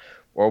perspective,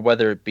 or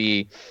whether it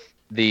be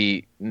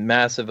the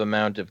massive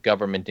amount of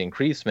government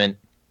increasement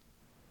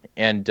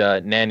and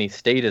nanny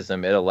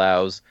statism it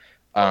allows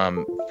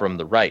from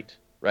the right,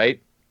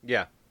 right?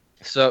 Yeah.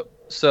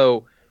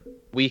 So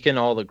we can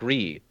all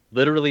agree,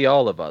 literally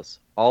all of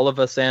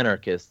us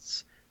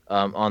anarchists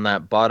on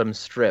that bottom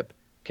strip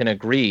can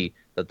agree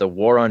that the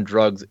war on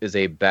drugs is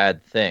a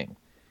bad thing.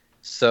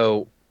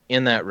 So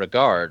in that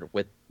regard,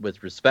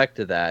 with respect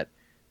to that,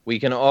 we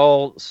can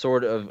all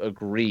sort of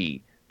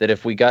agree that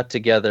if we got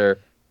together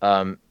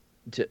to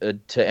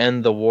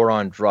end the war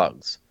on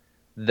drugs,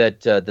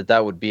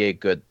 that would be a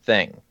good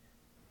thing.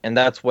 And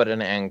that's what an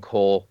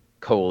ANCOL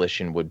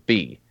coalition would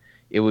be.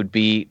 It would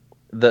be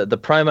the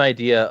prime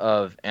idea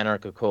of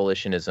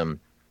anarcho-coalitionism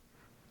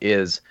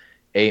is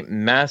a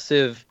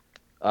massive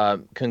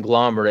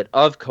conglomerate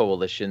of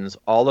coalitions,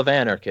 all of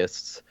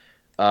anarchists,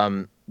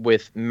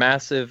 with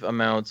massive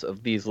amounts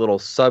of these little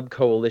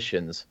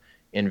sub-coalitions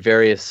in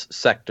various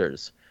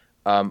sectors,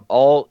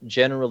 all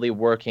generally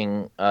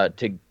working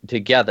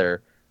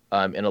together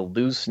in a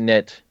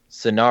loose-knit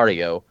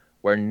scenario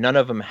where none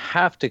of them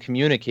have to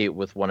communicate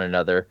with one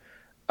another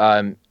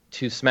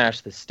to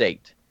smash the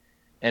state.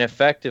 And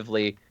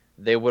effectively,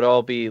 they would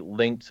all be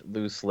linked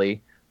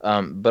loosely,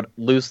 but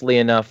loosely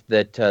enough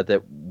that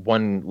that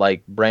one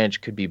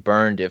branch could be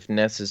burned if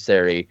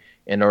necessary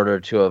in order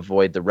to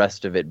avoid the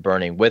rest of it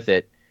burning with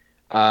it.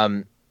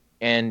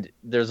 And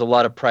there's a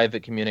lot of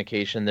private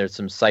communication. There's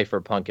some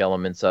cypherpunk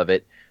elements of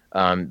it,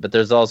 but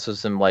there's also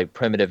some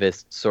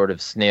primitivist sort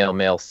of snail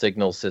mail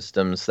signal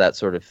systems, that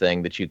sort of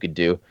thing that you could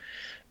do.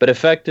 But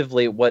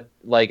effectively,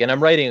 and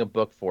I'm writing a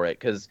book for it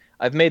because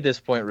I've made this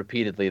point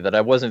repeatedly that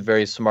I wasn't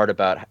very smart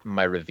about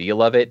my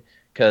reveal of it,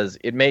 because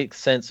it makes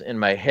sense in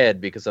my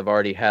head because I've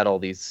already had all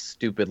these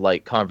stupid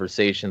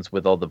conversations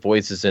with all the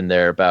voices in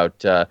there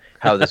about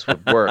how this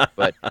would work,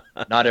 but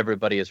not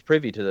everybody is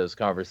privy to those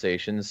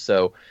conversations.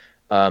 So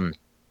on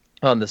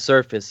the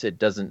surface, it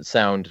doesn't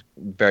sound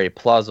very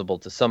plausible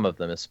to some of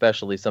them,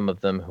 especially some of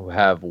them who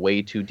have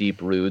way too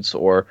deep roots,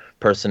 or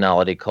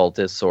personality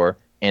cultists, or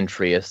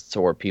entryists,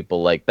 or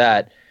people like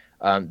that.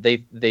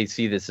 They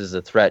see this as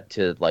a threat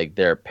to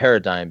their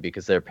paradigm,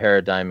 because their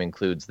paradigm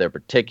includes their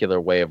particular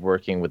way of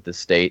working with the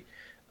state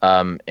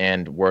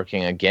and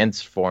working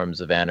against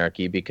forms of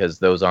anarchy, because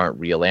those aren't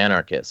real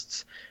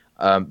anarchists.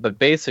 But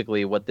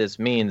basically what this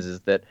means is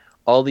that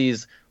all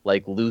these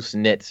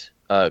loose-knit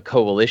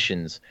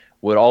coalitions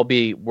would all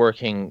be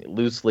working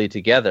loosely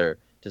together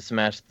to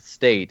smash the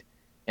state.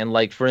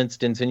 And for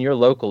instance, in your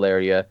local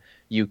area,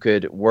 you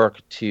could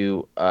work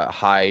to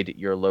hide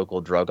your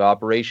local drug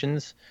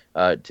operations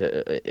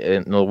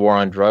in the war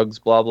on drugs,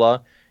 blah blah.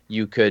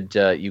 You could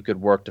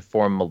work to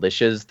form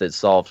militias that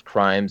solved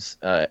crimes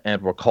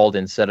and were called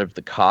instead of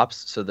the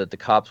cops, so that the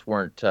cops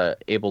weren't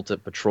able to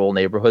patrol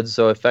neighborhoods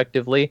so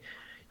effectively.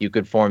 You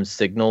could form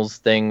signals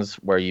things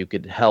where you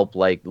could help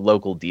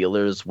local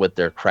dealers with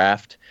their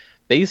craft.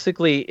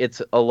 Basically,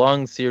 it's a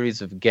long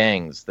series of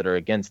gangs that are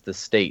against the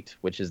state,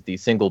 which is the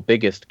single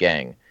biggest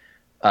gang.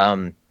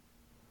 And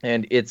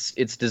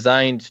it's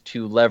designed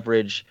to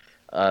leverage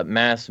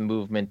mass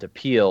movement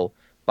appeal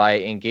by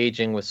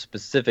engaging with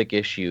specific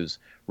issues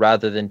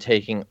rather than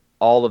taking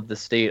all of the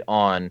state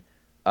on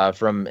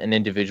from an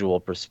individual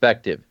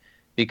perspective.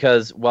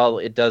 Because while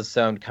it does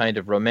sound kind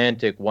of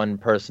romantic, one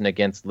person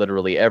against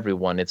literally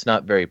everyone, it's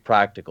not very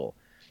practical.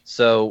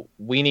 So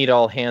we need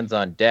all hands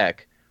on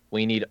deck.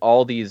 We need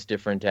all these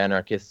different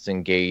anarchists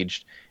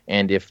engaged,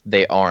 and if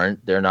they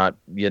aren't, they're not,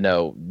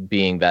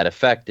 being that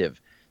effective.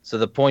 So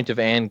the point of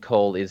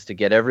ANCOL is to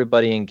get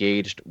everybody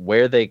engaged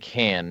where they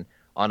can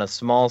on a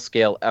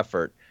small-scale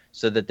effort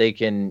so that they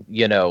can,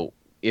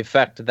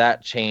 effect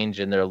that change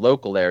in their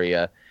local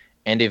area.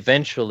 And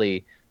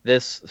eventually,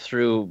 this,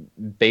 through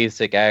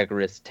basic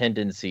agorist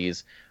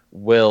tendencies,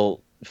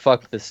 will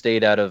fuck the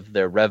state out of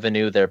their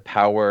revenue, their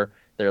power,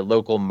 their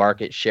local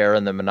market share,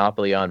 and the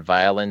monopoly on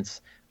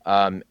violence,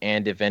 and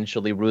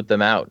eventually root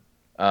them out.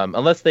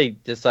 Unless they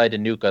decide to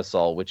nuke us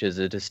all, which is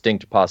a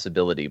distinct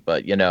possibility.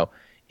 But,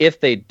 if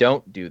they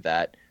don't do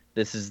that,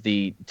 this is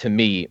to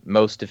me,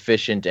 most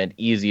efficient and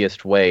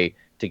easiest way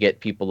to get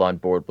people on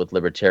board with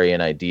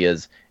libertarian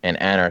ideas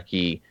and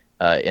anarchy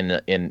in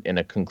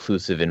a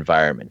conclusive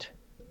environment.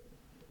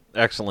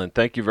 Excellent.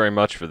 Thank you very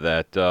much for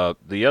that.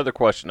 The other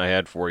question I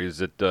had for you is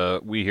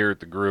that we here at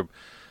the group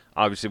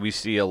obviously we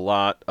see a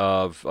lot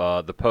of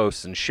the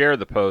posts and share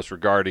the posts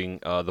regarding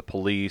the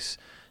police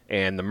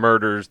and the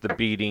murders, the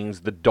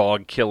beatings, the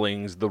dog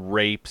killings, the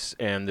rapes,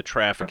 and the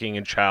trafficking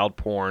and child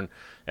porn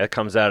that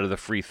comes out of the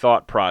Free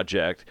Thought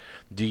Project.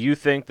 Do you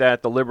think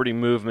that the Liberty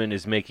Movement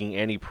is making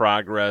any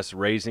progress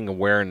raising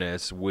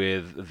awareness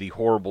with the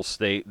horrible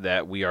state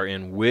that we are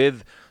in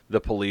with the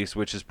police,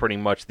 which is pretty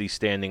much the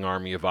standing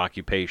army of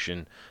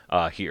occupation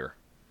here?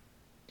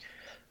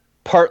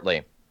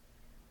 Partly.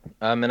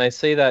 And I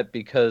say that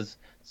because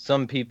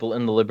some people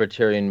in the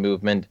libertarian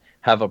movement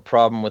have a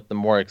problem with the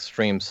more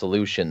extreme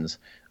solutions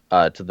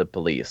to the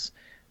police.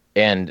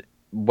 And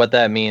what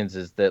that means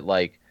is that,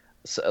 like,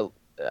 so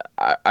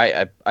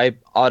I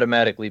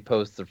automatically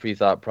post the Free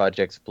Thought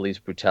Project's police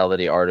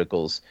brutality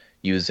articles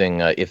using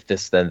if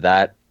this then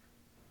that,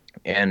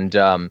 and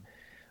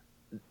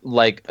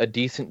like a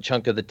decent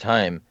chunk of the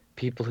time,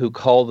 people who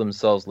call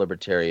themselves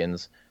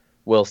libertarians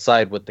will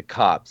side with the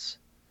cops,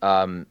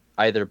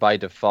 either by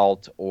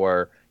default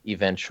or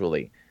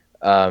eventually,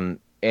 and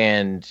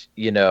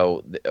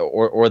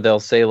or they'll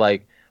say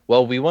like,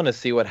 well, we want to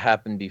see what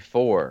happened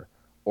before.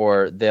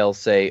 Or they'll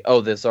say, oh,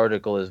 this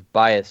article is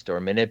biased or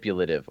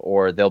manipulative,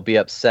 or they'll be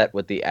upset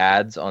with the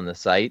ads on the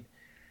site.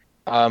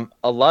 A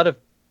lot of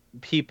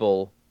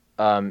people,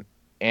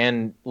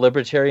 and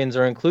libertarians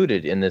are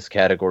included in this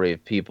category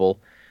of people,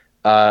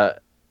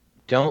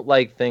 don't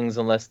like things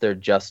unless they're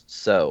just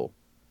so.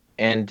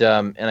 And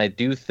I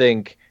do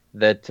think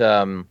that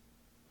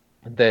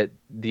that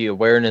the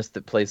awareness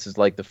that places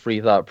like the Free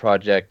Thought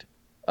Project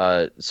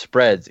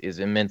spreads is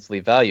immensely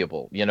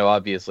valuable,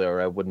 obviously,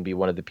 or I wouldn't be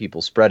one of the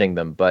people spreading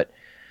them. But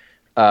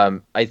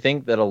I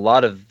think that a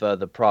lot of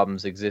the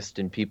problems exist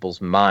in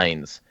people's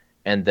minds,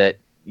 and that,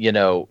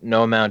 no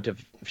amount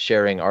of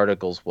sharing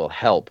articles will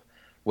help,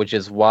 which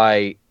is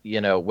why,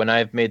 when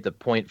I've made the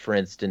point, for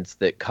instance,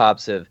 that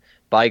cops have,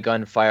 by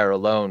gunfire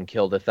alone,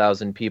 killed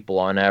 1,000 people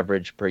on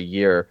average per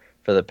year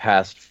for the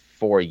past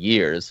 4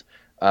 years,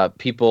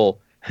 people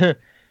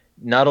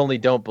not only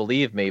don't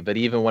believe me, but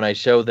even when I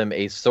show them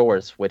a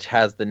source which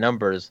has the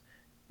numbers,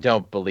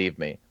 don't believe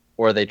me.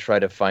 Or they try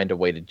to find a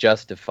way to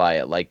justify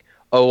it. Like,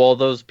 oh, all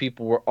those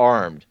people were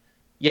armed.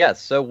 Yes,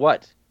 so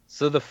what?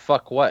 So the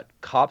fuck what?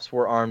 Cops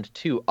were armed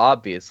too,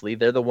 obviously.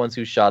 They're the ones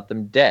who shot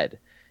them dead.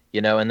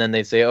 And then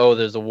they say, oh,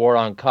 there's a war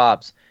on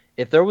cops.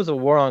 If there was a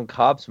war on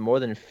cops, more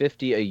than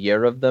 50 a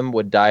year of them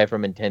would die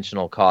from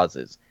intentional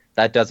causes.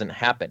 That doesn't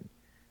happen.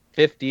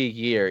 50 a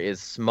year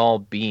is small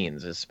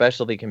beans,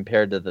 especially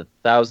compared to the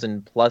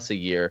 1,000 plus a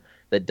year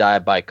that die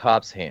by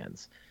cops'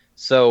 hands.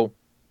 So,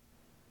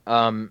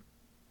 a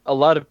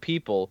lot of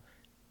people,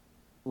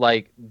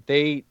 like,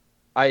 they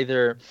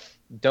either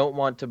don't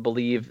want to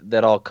believe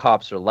that all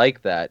cops are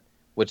like that,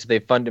 which they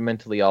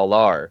fundamentally all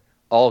are.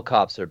 All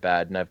cops are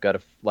bad, and I've got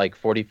a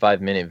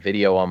 45-minute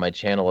video on my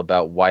channel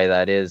about why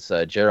that is.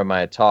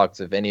 Jeremiah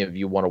Talks, if any of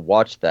you want to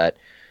watch that,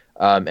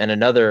 and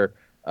another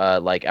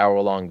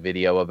hour-long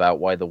video about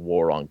why the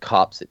war on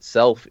cops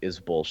itself is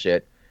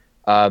bullshit.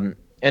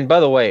 And by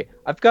the way,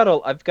 I've got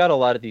a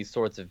lot of these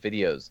sorts of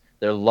videos.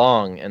 They're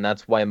long, and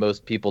that's why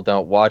most people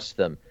don't watch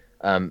them.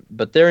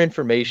 But they're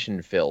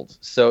information filled.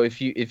 So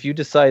if you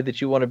decide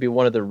that you want to be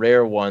one of the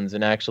rare ones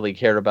and actually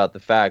care about the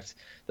facts,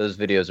 those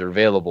videos are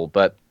available.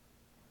 But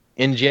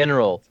in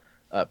general,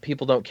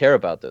 people don't care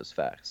about those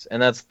facts,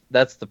 and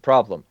that's the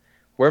problem.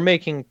 We're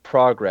making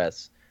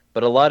progress.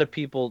 But a lot of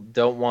people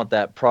don't want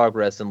that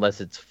progress unless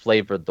it's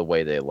flavored the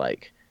way they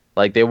like.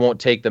 Like, they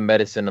won't take the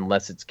medicine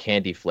unless it's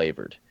candy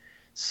flavored.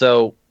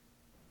 So,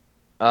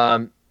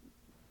 to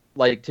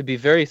be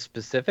very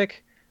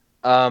specific,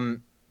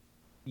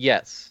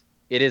 yes,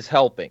 it is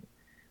helping.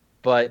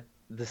 But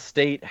the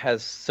state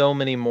has so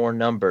many more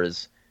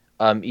numbers,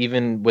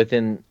 even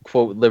within,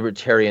 quote,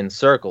 libertarian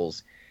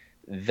circles,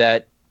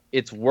 that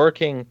it's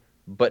working,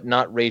 but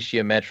not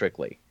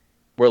ratiometrically.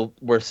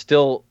 We're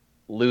still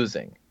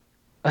losing.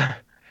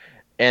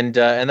 And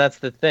that's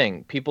the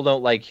thing. People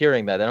don't like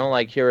hearing that. They don't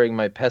like hearing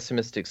my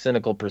pessimistic,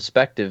 cynical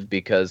perspective,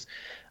 because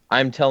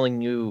I'm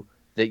telling you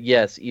that,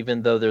 yes,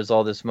 even though there's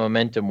all this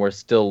momentum, we're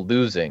still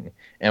losing,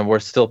 and we're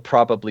still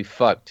probably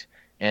fucked.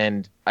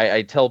 And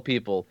I tell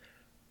people,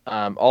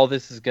 all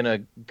this is going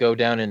to go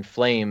down in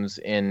flames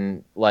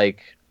in,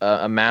 like,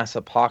 a mass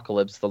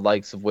apocalypse, the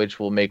likes of which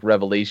will make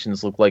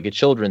Revelations look like a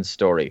children's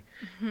story.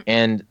 Mm-hmm.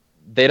 And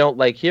they don't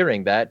like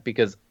hearing that,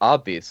 because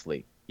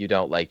obviously you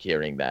don't like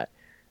hearing that.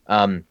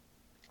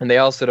 And they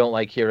also don't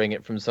like hearing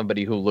it from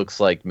somebody who looks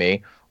like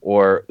me,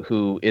 or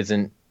who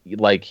isn't,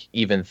 like,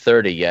 even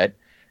 30 yet.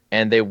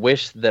 And they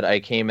wish that I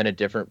came in a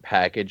different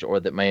package, or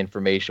that my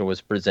information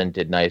was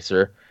presented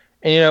nicer.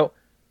 And,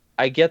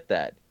 I get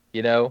that,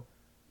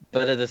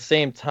 but at the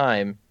same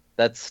time,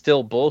 that's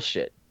still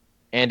bullshit.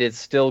 And it's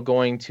still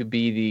going to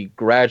be the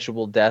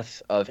gradual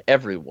death of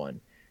everyone.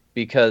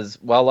 Because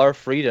while our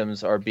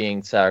freedoms are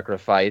being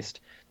sacrificed,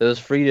 those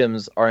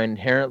freedoms are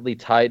inherently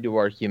tied to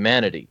our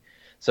humanity.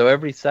 So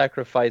every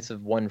sacrifice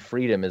of one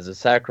freedom is a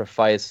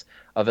sacrifice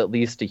of at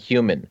least a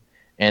human.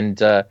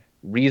 And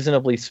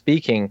reasonably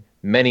speaking,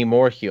 many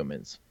more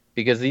humans.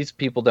 Because these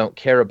people don't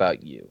care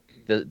about you.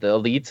 the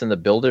elites in the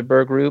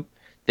Bilderberg group,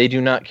 they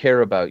do not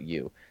care about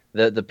you.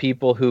 The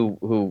people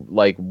who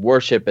like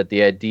worship at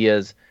the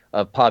ideas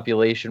of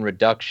population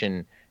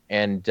reduction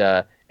and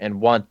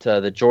want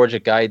the Georgia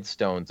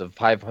Guidestones of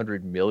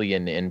 500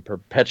 million in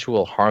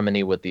perpetual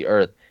harmony with the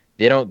earth,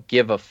 they don't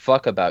give a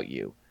fuck about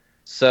you.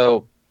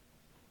 So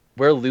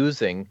we're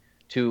losing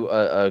to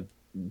a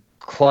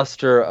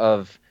cluster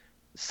of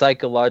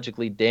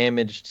psychologically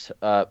damaged,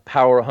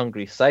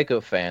 power-hungry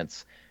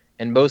sycophants,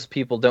 and most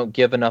people don't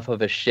give enough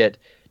of a shit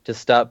to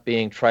stop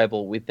being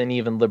tribal within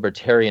even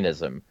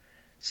libertarianism.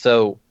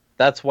 So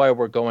that's why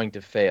we're going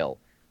to fail.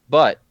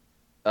 But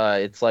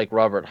it's like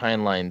Robert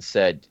Heinlein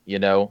said,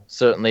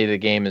 certainly the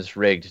game is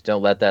rigged.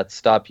 Don't let that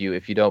stop you.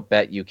 If you don't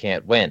bet, you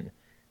can't win.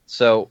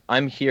 So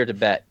I'm here to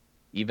bet,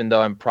 even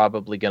though I'm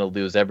probably going to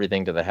lose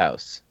everything to the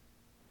house.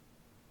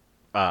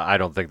 I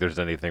don't think there's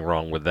anything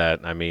wrong with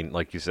that. I mean,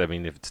 like you said,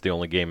 if it's the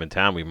only game in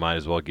town, we might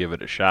as well give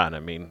it a shot. I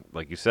mean,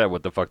 like you said,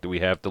 what the fuck do we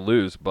have to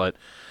lose? But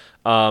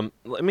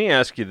let me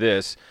ask you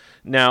this.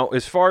 Now,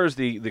 as far as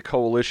the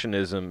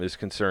coalitionism is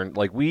concerned,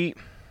 like we're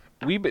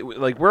a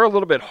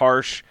little bit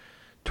harsh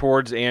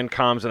towards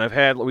ANCOMs,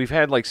 and we've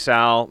had like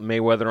Sal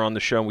Mayweather on the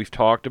show, and we've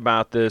talked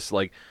about this.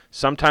 Like,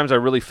 sometimes I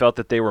really felt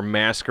that they were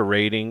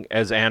masquerading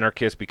as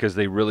anarchists because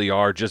they really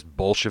are just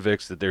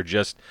Bolsheviks, that they're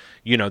just,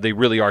 they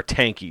really are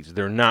tankies.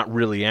 They're not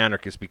really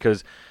anarchists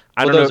because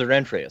I don't know. Those are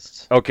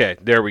entryists. Okay,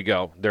 there we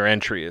go. They're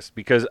entryists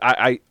because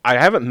I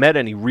haven't met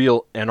any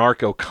real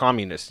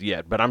anarcho-communists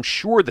yet, but I'm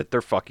sure that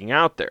they're fucking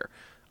out there.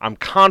 I'm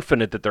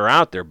confident that they're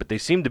out there, but they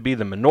seem to be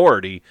the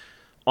minority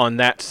on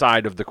that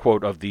side of the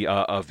quote of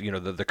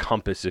the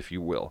compass, if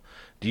you will.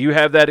 Do you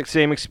have that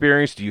same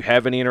experience? Do you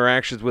have any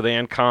interactions with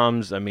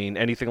ANCOMs? I mean,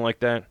 anything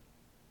like that?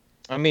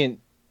 I mean,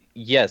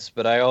 yes,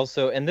 but I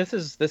also, and this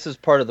is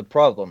part of the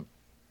problem.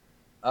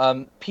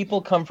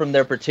 People come from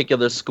their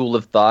particular school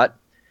of thought,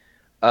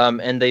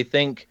 and they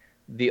think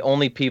the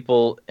only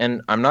people,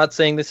 and I'm not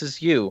saying this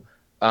is you,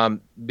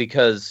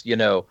 because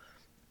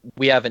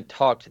we haven't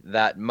talked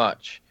that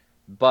much,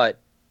 but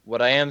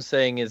what I am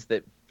saying is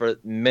that for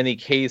many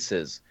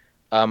cases,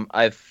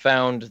 I've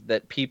found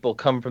that people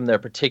come from their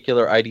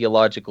particular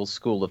ideological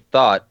school of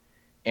thought,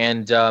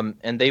 and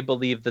they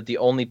believe that the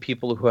only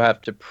people who have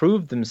to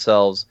prove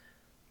themselves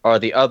are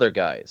the other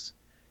guys.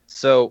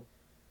 So,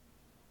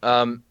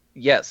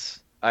 yes,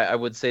 I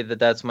would say that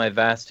that's my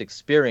vast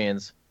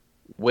experience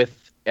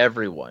with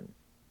everyone.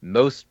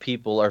 Most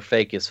people are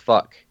fake as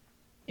fuck,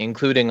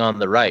 including on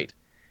the right.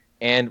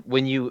 And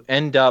when you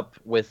end up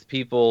with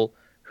people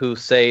who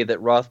say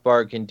that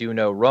Rothbard can do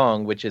no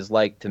wrong, which is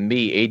like, to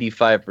me,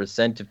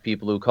 85% of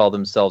people who call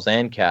themselves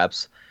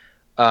ANCAPs,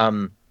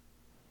 that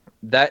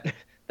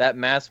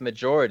mass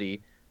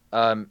majority,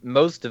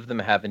 most of them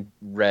haven't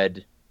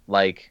read,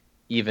 like,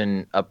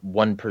 even up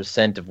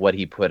 1% of what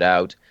he put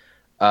out,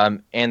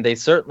 and they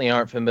certainly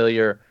aren't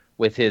familiar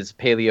with his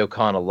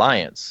Paleo-Con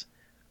alliance,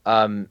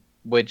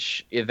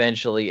 which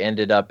eventually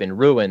ended up in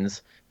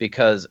ruins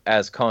because,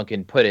 as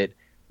Konkin put it,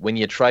 when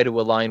you try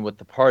to align with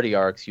the party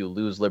arcs, you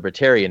lose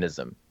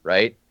libertarianism,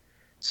 right?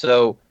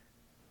 So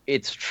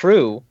it's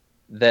true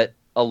that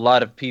a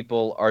lot of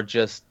people are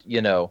just,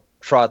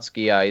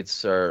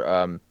 Trotskyites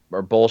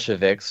or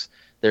Bolsheviks.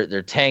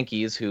 They're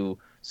tankies who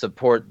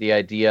support the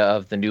idea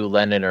of the new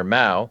Lenin or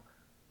Mao.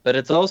 But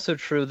it's also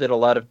true that a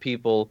lot of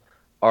people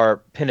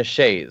are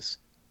Pinochets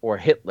or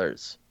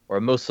Hitlers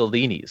or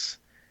Mussolinis.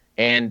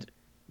 And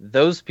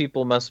those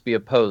people must be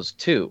opposed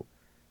too.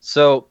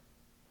 So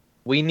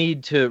we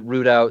need to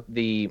root out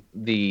the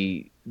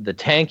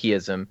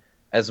tankyism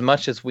as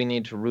much as we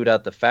need to root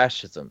out the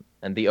fascism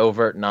and the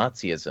overt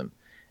Nazism.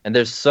 And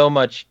there's so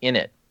much in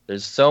it.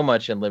 There's so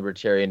much in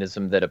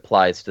libertarianism that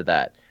applies to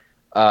that.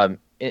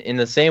 In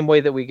the same way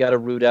that we got to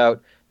root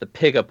out the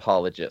pig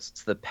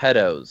apologists, the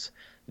pedos,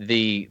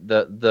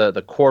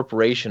 the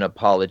corporation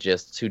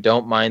apologists who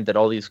don't mind that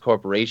all these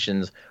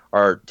corporations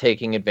are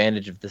taking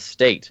advantage of the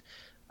state.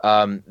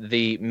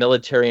 The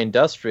military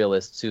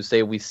industrialists who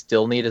say we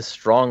still need a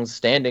strong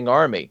standing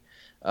army.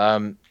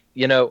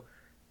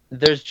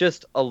 There's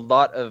just a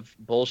lot of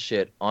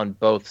bullshit on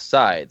both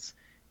sides.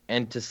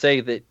 And to say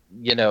that,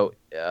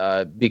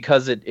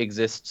 because it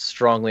exists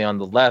strongly on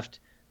the left,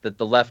 that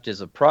the left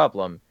is a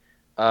problem,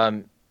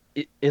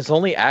 it is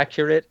only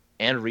accurate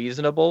and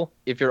reasonable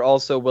if you're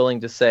also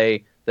willing to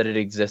say that it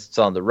exists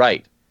on the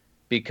right.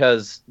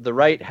 Because the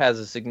right has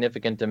a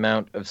significant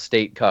amount of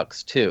state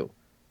cucks too.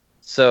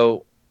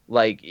 So,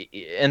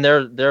 and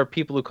there are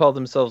people who call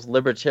themselves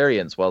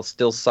libertarians while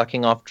still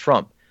sucking off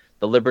Trump.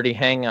 The Liberty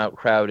Hangout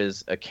crowd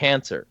is a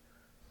cancer.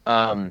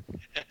 And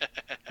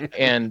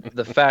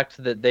the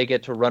fact that they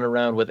get to run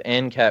around with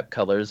ANCAP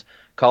colors,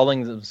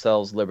 calling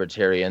themselves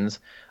libertarians,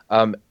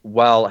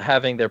 while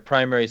having their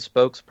primary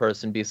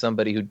spokesperson be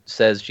somebody who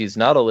says she's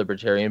not a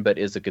libertarian but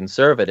is a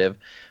conservative,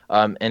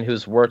 and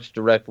who's worked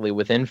directly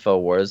with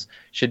InfoWars,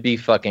 should be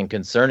fucking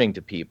concerning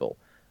to people.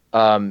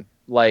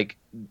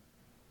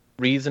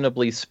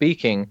 Reasonably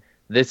speaking,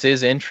 this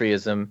is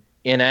entryism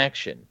in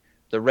action.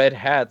 The red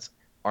hats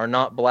are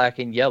not black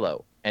and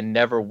yellow and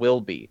never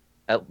will be.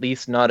 at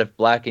least not if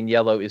black and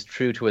yellow is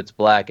true to its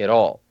black at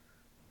all.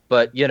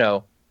 But,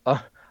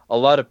 a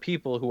lot of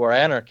people who are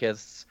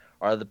anarchists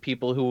are the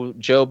people who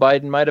Joe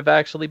Biden might have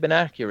actually been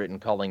accurate in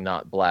calling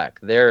not black.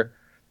 They're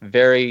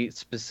very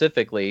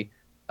specifically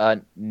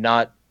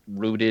not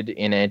rooted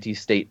in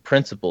anti-state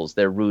principles.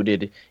 They're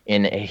rooted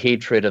in a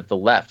hatred of the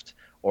left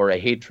or a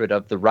hatred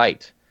of the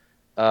right.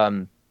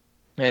 And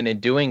in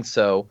doing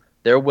so,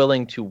 they're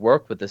willing to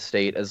work with the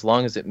state as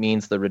long as it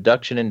means the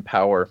reduction in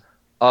power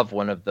of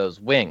one of those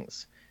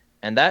wings.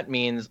 And that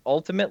means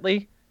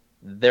ultimately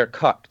they're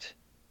cucked.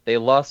 They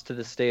lost to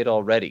the state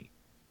already.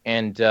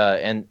 And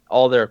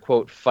all their,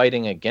 quote,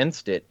 fighting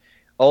against it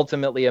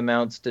ultimately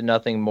amounts to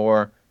nothing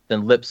more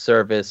than lip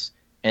service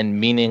and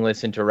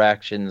meaningless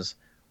interactions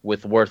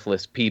with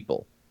worthless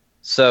people.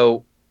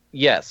 So,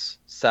 yes,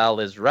 Sal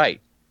is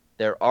right.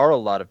 There are a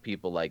lot of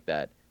people like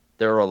that.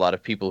 There are a lot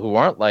of people who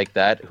aren't like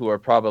that, who are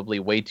probably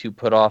way too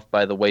put off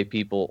by the way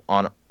people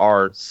on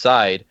our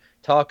side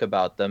talk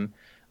about them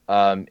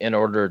in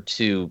order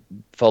to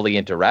fully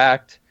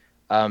interact.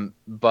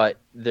 But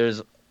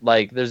there's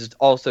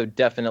also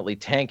definitely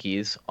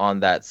tankies on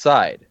that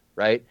side,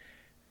 right?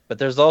 But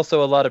there's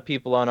also a lot of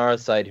people on our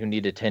side who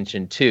need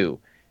attention too.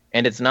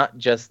 And it's not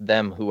just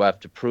them who have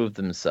to prove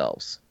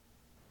themselves.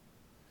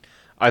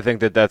 I think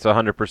that that's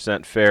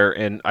 100% fair.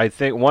 And I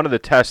think one of the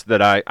tests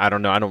that I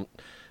don't know, I don't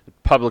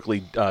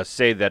publicly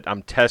say that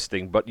I'm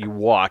testing, but you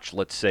watch,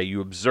 let's say,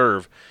 you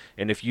observe,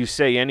 and if you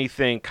say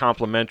anything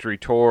complimentary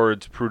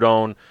towards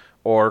Proudhon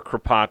or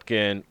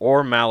Kropotkin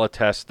or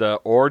Malatesta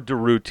or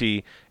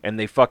Durruti, and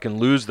they fucking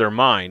lose their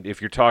mind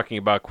if you're talking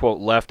about, quote,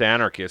 left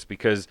anarchists,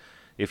 because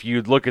if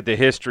you look at the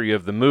history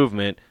of the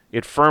movement,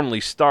 it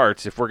firmly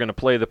starts, if we're going to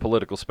play the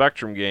political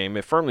spectrum game,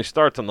 it firmly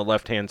starts on the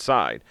left-hand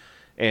side.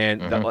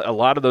 And a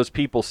lot of those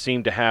people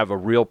seem to have a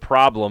real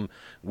problem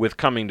with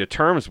coming to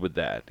terms with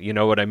that. You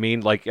know what I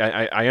mean? Like,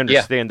 I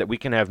understand that we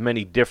can have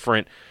many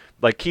different,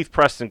 like Keith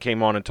Preston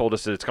came on and told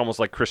us that it's almost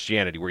like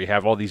Christianity, where you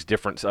have all these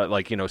different,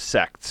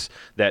 sects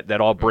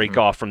that all break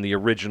off from the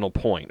original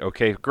point.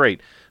 Okay,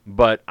 great.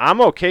 But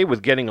I'm okay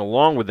with getting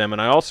along with them.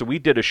 And we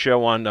did a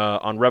show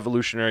on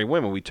revolutionary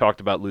women. We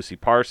talked about Lucy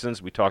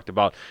Parsons. We talked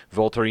about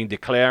Voltairine de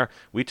Cleyre.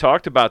 We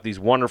talked about these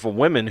wonderful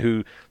women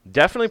who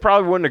definitely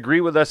probably wouldn't agree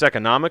with us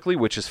economically,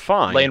 which is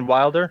fine. Lane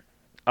Wilder?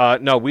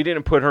 No, we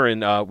didn't put her in.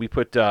 We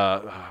put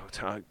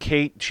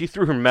Kate. She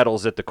threw her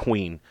medals at the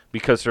Queen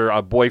because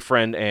her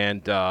boyfriend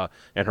and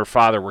her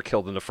father were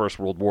killed in the First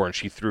World War, and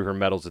she threw her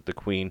medals at the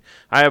Queen.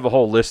 I have a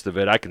whole list of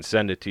it. I can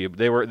send it to you.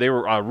 They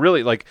were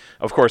really, like,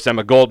 of course,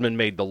 Emma Goldman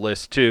made the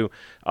list too.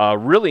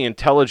 Really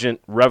intelligent,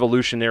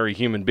 revolutionary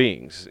human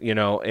beings,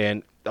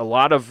 and a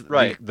lot of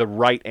the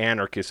right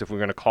anarchists, if we're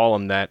going to call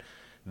them that.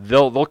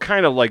 They'll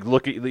kind of like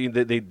look at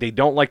they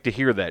don't like to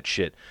hear that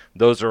shit.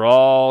 Those are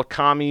all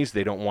commies.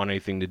 They don't want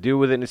anything to do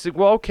with it. And it's like,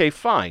 well, okay,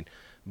 fine,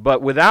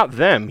 but without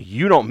them,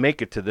 you don't make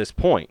it to this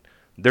point.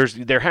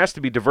 There has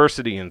to be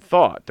diversity in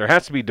thought. There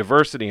has to be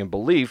diversity in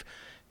belief,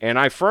 and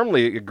I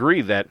firmly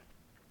agree that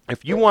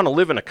if you want to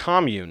live in a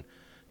commune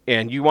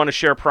and you want to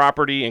share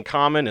property in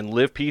common and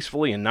live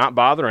peacefully and not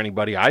bother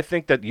anybody, I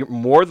think that you're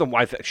more than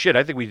I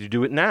think we should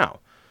do it now.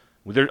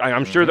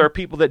 I'm sure there are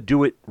people that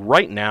do it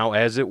right now,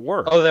 as it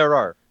were. Oh, there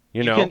are.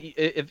 You know,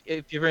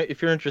 if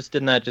you're interested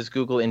in that, just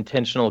Google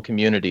intentional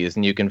communities,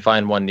 and you can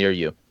find one near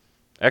you.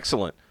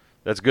 Excellent.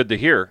 That's good to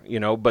hear.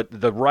 But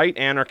the right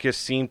anarchists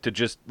seem to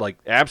just like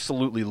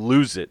absolutely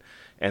lose it,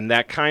 and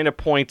that kind of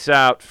points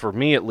out, for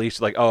me at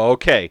least, like, oh,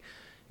 okay,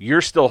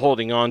 you're still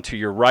holding on to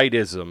your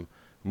rightism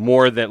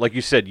more than, like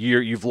you said,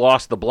 you've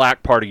lost the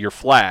black part of your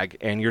flag,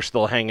 and you're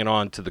still hanging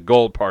on to the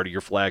gold part of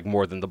your flag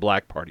more than the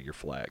black part of your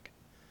flag.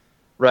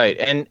 Right,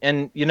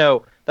 and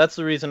that's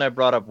the reason I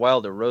brought up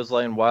Wilder.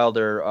 Rosaline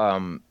Wilder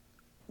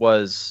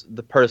was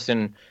the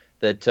person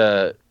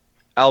that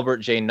Albert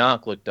J.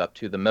 Nock looked up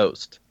to the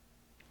most.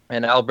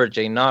 And Albert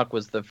J. Nock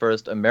was the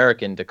first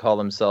American to call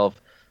himself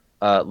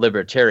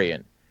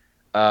libertarian.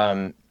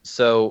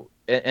 So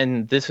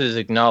this is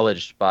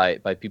acknowledged by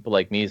people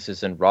like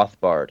Mises and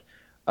Rothbard.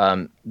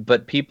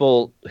 But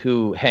people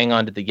who hang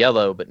on to the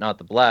yellow but not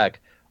the black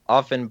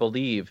often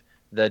believe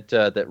that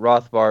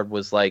Rothbard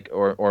was like,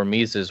 or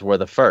Mises were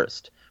the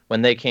first,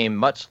 when they came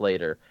much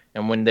later,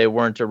 and when they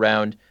weren't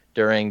around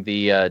during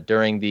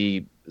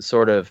the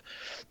sort of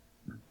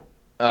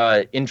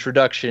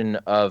introduction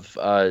of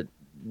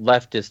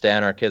leftist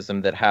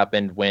anarchism that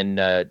happened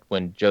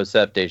when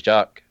Joseph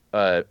Desjacques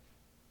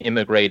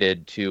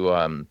immigrated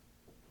to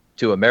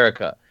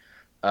America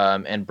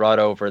and brought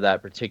over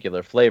that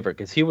particular flavor,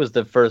 because he was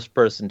the first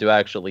person to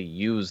actually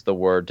use the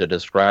word to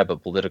describe a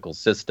political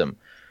system.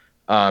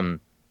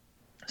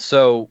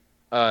 So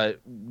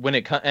when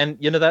it and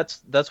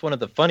that's one of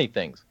the funny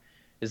things,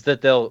 is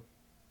that they'll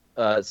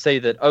say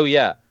that, oh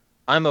yeah,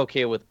 I'm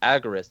okay with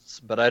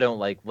agorists, but I don't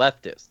like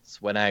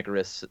leftists, when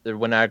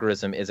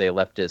agorism is a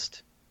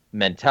leftist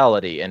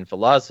mentality and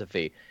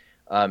philosophy,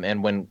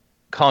 and when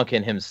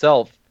Konkin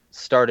himself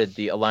started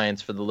the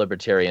Alliance for the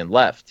Libertarian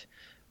Left,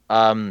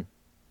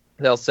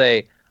 they'll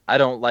say, I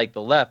don't like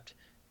the left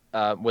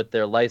with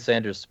their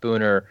Lysander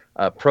Spooner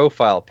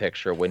profile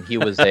picture when he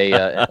was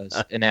an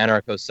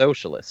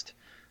anarcho-socialist.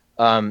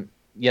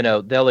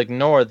 They'll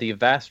ignore the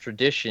vast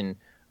tradition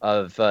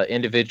of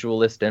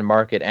individualist and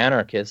market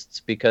anarchists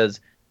because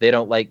they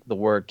don't like the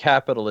word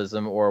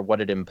capitalism or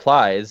what it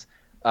implies.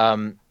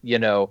 And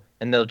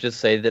they'll just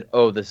say that,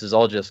 oh, this is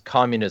all just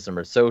communism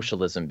or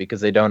socialism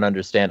because they don't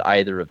understand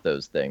either of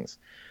those things.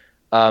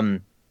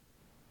 And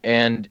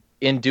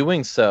in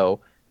doing so,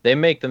 they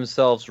make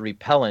themselves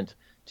repellent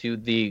to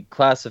the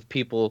class of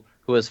people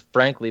who has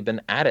frankly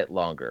been at it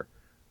longer.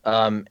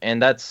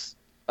 And that's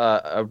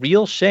a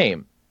real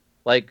shame.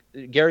 Like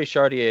Gary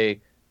Chartier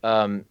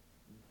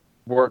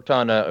worked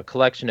on a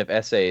collection of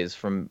essays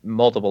from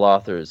multiple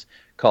authors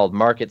called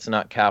Markets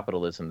Not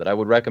Capitalism that I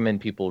would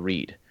recommend people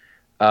read.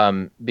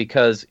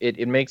 Because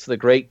it makes the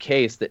great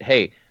case that,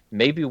 hey,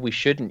 maybe we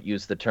shouldn't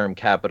use the term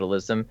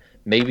capitalism.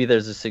 Maybe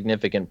there's a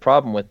significant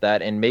problem with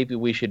that, and maybe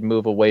we should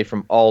move away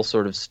from all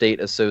sort of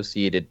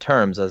state-associated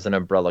terms as an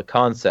umbrella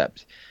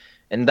concept.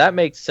 And that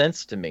makes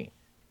sense to me.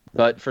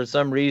 But for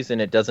some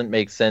reason, it doesn't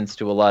make sense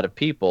to a lot of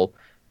people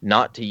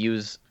not to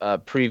use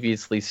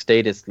previously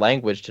statist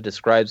language to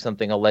describe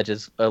something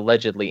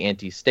allegedly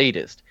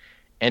anti-statist.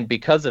 And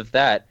because of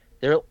that,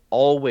 there'll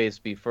always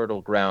be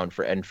fertile ground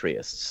for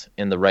entryists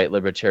in the right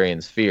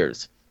libertarian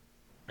spheres.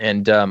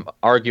 And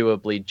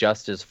arguably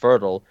just as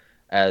fertile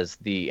as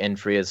the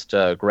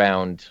entryist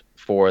ground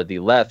for the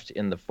left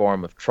in the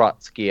form of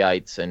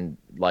Trotskyites and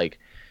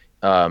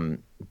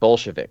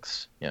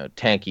Bolsheviks,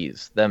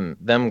 tankies,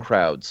 them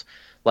crowds.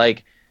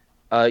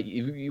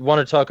 You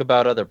want to talk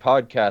about other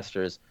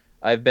podcasters?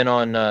 I've been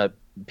on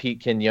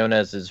Pete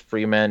Quinones's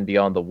Free Man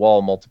Beyond the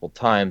Wall multiple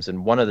times,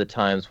 and one of the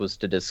times was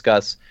to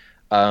discuss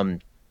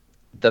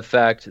the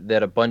fact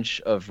that a bunch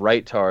of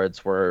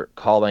right-tards were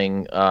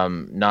calling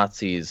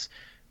Nazis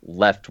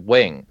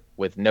left-wing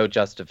with no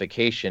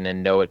justification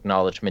and no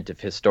acknowledgement of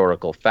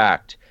historical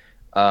fact.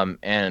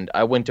 And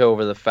I went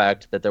over the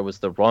fact that there was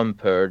the Rum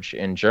Purge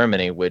in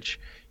Germany, which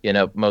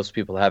most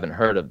people haven't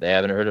heard of. They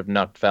haven't heard of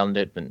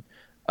Nachtfallen.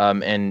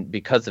 And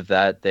because of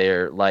that,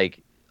 they're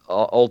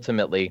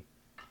ultimately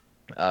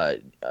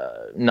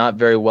not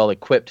very well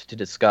equipped to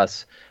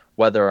discuss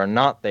whether or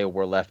not they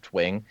were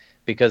left-wing,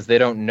 because they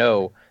don't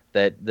know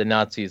that the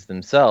Nazis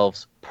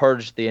themselves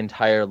purged the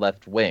entire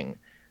left wing.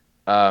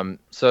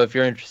 So if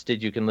you're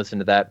interested, you can listen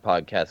to that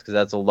podcast because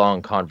that's a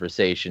long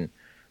conversation.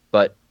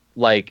 But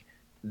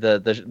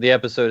the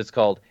episode is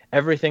called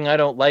 "Everything I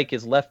Don't Like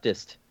Is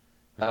Leftist."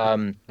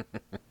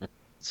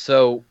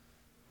 So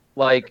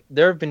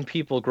there have been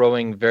people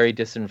growing very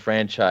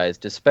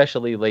disenfranchised,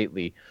 especially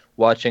lately,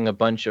 watching a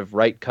bunch of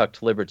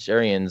right-cucked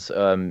libertarians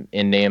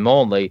in name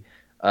only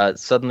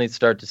suddenly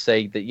start to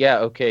say that, yeah,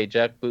 okay,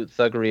 jackboot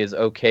thuggery is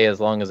okay as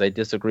long as I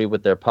disagree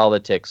with their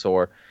politics,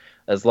 or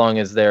as long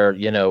as they're,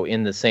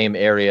 in the same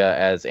area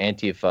as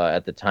Antifa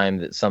at the time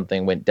that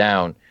something went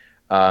down.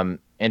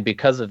 And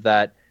because of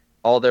that,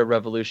 all their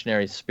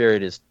revolutionary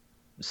spirit is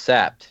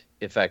sapped,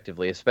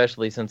 effectively,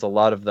 especially since a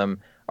lot of them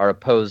are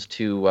opposed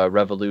to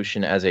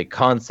revolution as a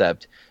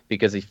concept,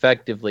 because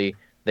effectively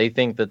they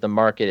think that the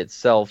market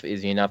itself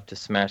is enough to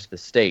smash the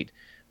state.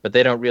 But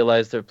they don't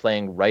realize they're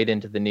playing right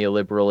into the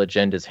neoliberal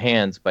agenda's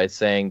hands by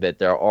saying that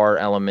there are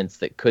elements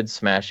that could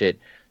smash it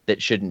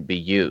that shouldn't be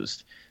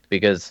used.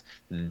 Because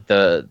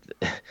the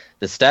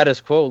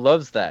status quo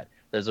loves that.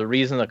 There's a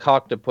reason the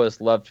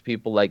Coctopus loved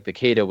people like the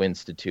Cato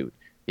Institute.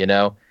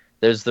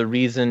 There's the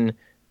reason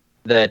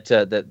that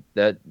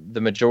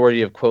the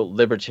majority of, quote,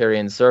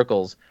 libertarian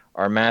circles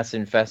are mass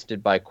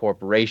infested by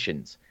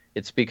corporations.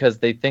 It's because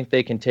they think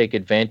they can take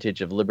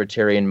advantage of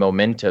libertarian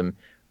momentum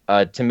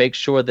to make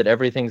sure that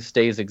everything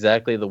stays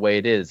exactly the way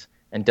it is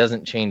and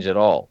doesn't change at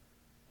all.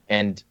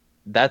 And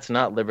that's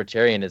not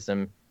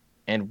libertarianism,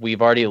 and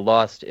we've already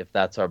lost if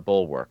that's our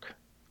bulwark.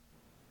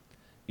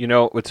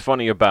 What's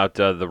funny about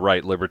the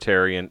right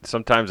libertarian,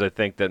 sometimes I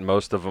think that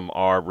most of them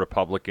are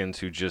Republicans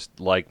who just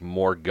like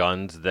more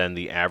guns than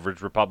the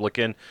average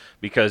Republican,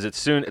 because it's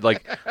soon,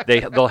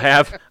 they'll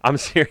have, I'm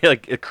serious,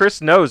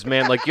 Chris knows,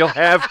 man, you'll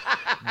have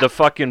the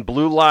fucking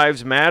Blue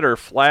Lives Matter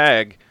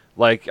flag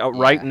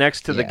right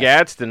next to the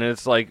Gadsden, and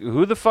it's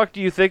who the fuck do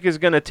you think is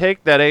going to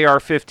take that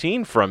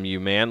AR-15 from you,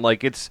 man?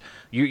 It's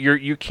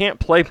you can't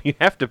play. You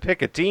have to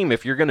pick a team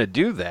if you're going to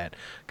do that,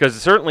 because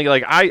certainly,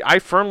 I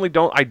firmly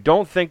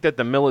don't think that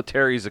the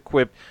military is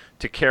equipped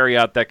to carry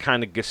out that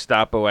kind of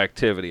Gestapo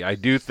activity. I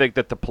do think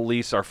that the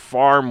police are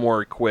far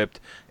more equipped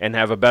and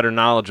have a better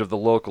knowledge of the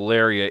local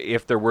area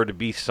if there were to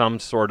be some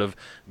sort of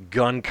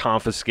gun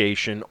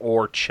confiscation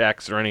or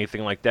checks or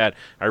anything like that.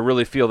 I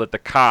really feel that the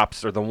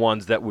cops are the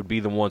ones that would be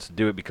the ones to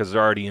do it because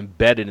they're already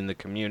embedded in the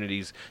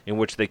communities in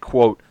which they,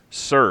 quote,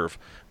 serve.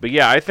 But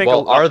yeah, I think...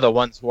 are the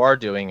ones who are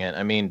doing it.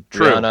 I mean,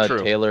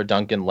 Breonna Taylor,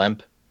 Duncan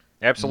Lemp.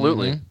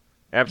 Absolutely. Mm-hmm.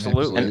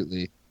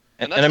 Absolutely.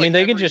 And I mean,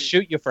 they can just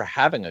shoot you for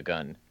having a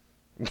gun.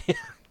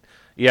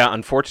 Yeah,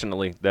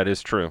 unfortunately, that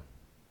is true.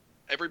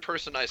 Every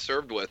person I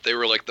served with, they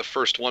were the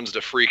first ones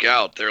to freak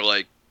out. They're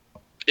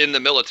in the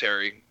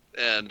military,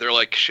 And they're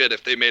like, shit,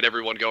 if they made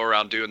everyone go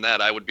around doing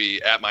that, I would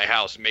be at my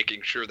house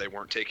making sure they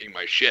weren't taking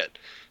my shit.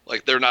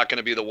 Like, they're not going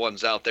to be the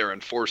ones out there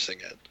enforcing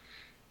it.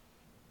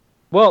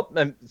 Well,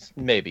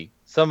 maybe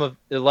some of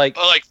like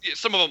Like,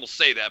 some of them will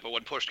say that, but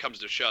when push comes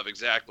to shove,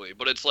 exactly.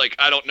 But it's like,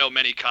 I don't know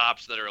many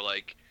cops that are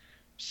like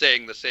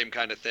saying the same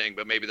kind of thing,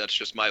 but maybe that's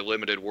just my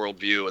limited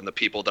worldview and the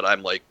people that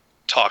I'm like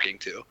talking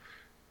to.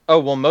 oh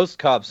well, most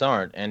cops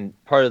aren't, and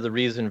part of the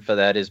reason for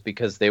that is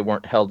because they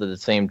weren't held to the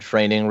same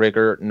training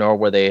rigor, nor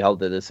were they held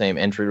to the same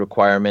entry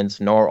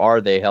requirements, nor are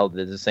they held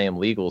to the same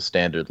legal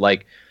standard.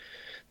 Like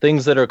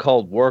things that are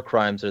called war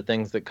crimes are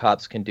things that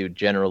cops can do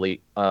generally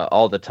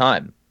all the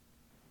time.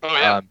 Oh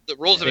yeah, the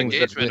rules of things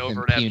that engagement with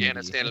over in impunity.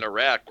 Afghanistan and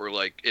Iraq were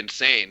like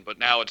insane, but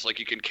now it's like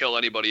you can kill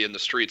anybody in the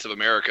streets of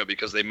America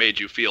because they made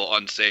you feel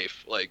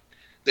unsafe. Like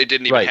they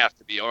didn't even Right. have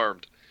to be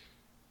armed.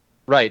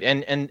 Right,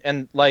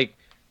 and like,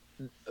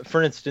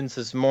 for instance,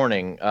 this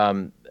morning,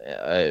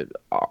 a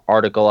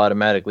article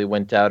automatically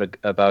went out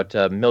about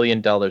 $1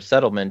 million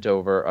settlement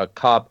over a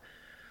cop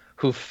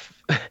who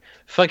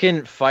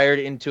fucking fired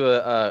into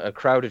a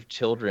crowd of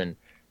children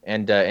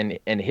and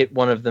hit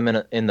one of them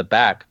in the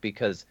back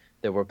because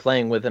they were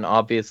playing with an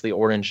obviously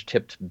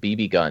orange-tipped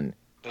BB gun.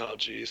 Oh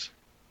jeez.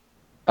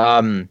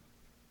 And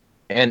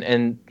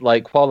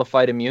like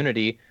qualified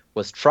immunity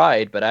was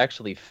tried, but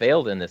actually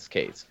failed in this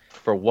case.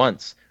 For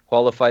once,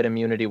 qualified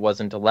immunity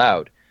wasn't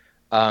allowed,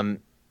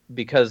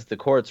 because the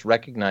courts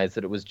recognized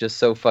that it was just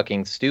so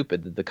fucking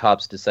stupid that the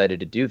cops decided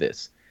to do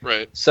this.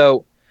 Right.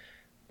 So,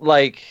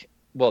 like,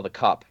 well, the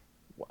cop,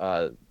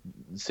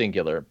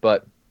 singular,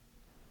 but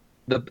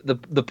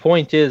the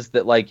point is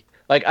that like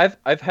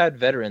I've had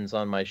veterans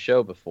on my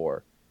show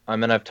before. I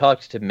mean, I've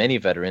talked to many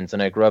veterans,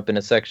 and I grew up in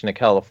a section of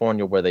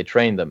California where they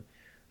trained them.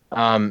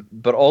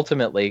 But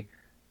ultimately,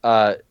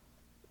 they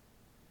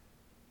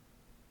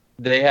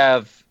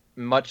have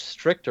much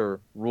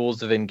stricter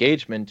rules of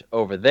engagement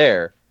over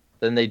there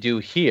than they do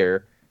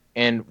here.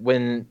 And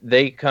when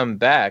they come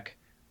back,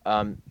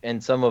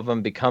 and some of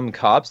them become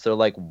cops, they're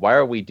like, why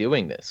are we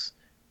doing this?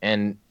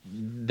 And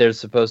they're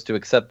supposed to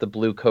accept the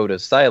blue code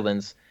of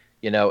silence,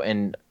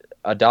 and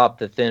adopt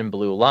the thin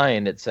blue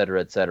line, et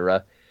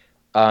cetera,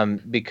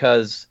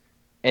 because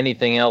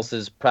anything else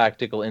is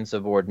practical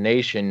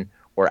insubordination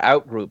or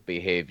outgroup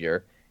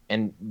behavior.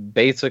 And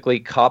basically,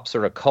 cops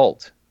are a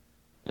cult.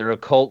 They're a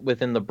cult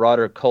within the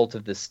broader cult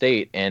of the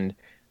state, and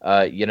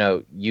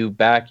you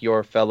back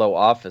your fellow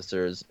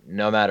officers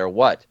no matter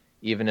what,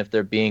 even if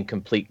they're being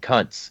complete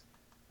cunts.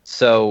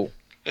 So,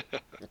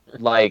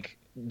 like,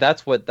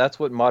 that's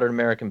what modern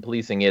American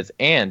policing is,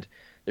 and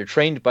they're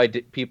trained by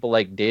people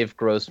like Dave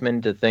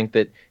Grossman to think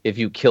that if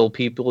you kill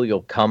people,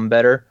 you'll come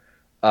better,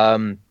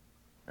 and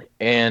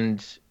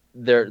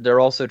they're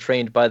also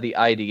trained by the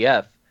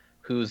IDF,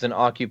 who's an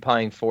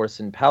occupying force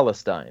in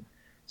Palestine.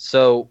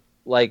 So,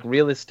 like,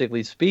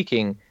 realistically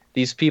speaking,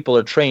 these people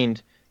are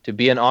trained to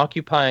be an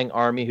occupying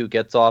army who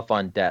gets off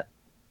on debt.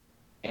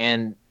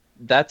 And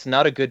that's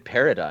not a good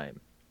paradigm.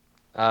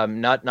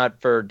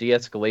 Not for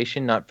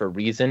de-escalation, not for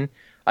reason.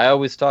 I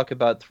always talk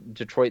about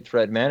Detroit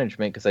Threat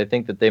Management because I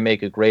think that they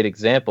make a great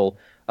example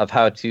of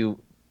how to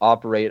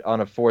operate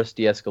on a forced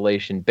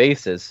de-escalation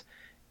basis.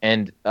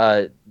 And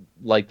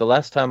like the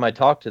last time I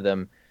talked to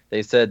them,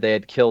 they said they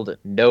had killed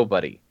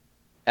nobody,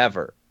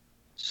 ever.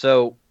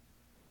 So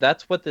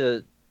that's what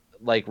the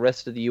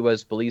rest of the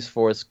U.S. police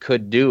force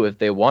could do if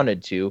they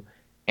wanted to,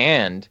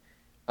 and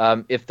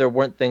if there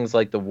weren't things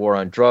like the war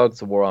on drugs,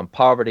 the war on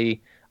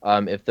poverty,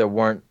 if there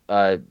weren't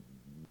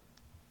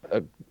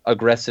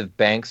aggressive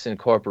banks and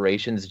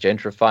corporations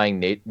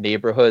gentrifying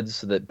neighborhoods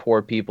so that poor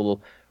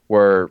people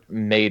were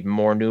made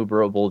more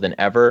numerable than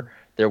ever,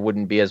 there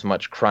wouldn't be as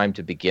much crime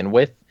to begin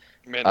with.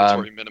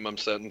 Mandatory minimum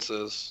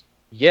sentences.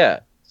 Yeah,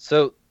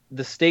 so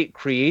the state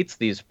creates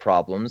these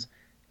problems,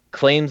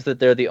 claims that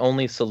they're the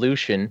only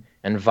solution,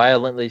 and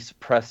violently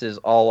suppresses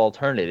all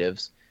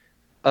alternatives.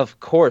 Of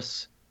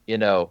course,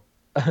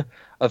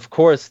 of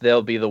course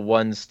they'll be the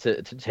ones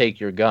to take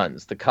your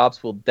guns. The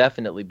cops will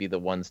definitely be the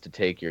ones to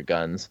take your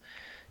guns.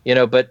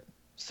 But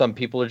some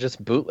people are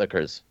just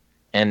bootlickers.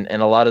 And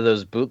a lot of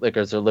those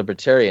bootlickers are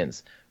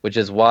libertarians, which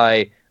is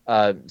why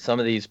some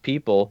of these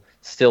people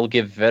still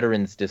give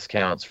veterans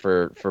discounts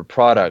for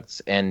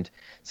products and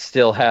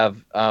still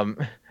have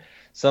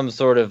some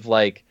sort of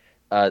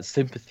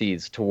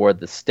sympathies toward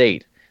the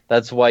state.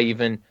 That's why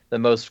even the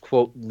most,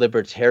 quote,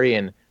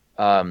 libertarian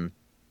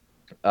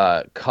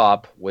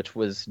cop, which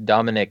was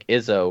Dominic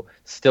Izzo,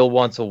 still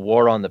wants a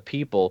war on the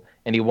people,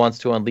 and he wants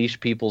to unleash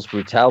people's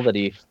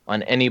brutality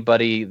on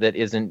anybody that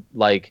isn't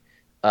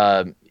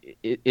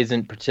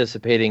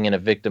participating in a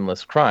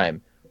victimless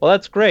crime. Well,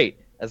 that's great,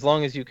 as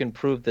long as you can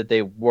prove that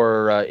they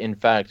were, in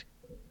fact,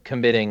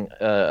 committing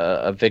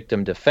a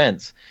victim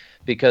defense,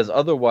 because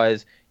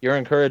otherwise you're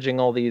encouraging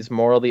all these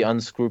morally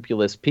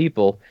unscrupulous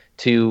people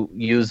to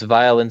use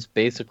violence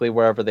basically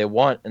wherever they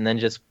want and then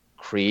just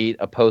create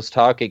a post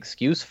hoc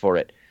excuse for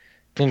it.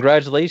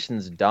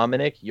 Congratulations,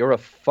 Dominic. You're a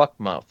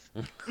fuckmouth.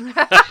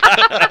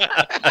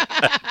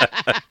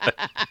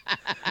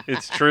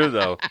 It's true,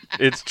 though.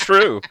 It's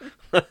true.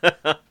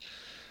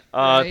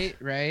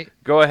 Right.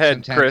 Go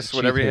ahead, Sometimes Chris. the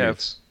Whatever truth you have.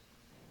 hurts.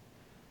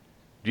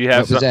 Do you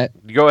have What was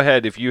that? Go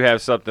ahead if you have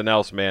something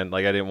else, man.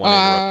 Like I didn't want to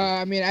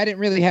interrupt I mean, I didn't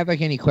really have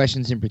like any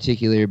questions in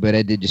particular, but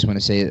I did just want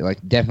to say that, like,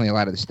 definitely a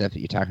lot of the stuff that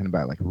you're talking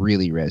about like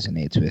really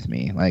resonates with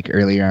me. Like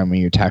earlier on when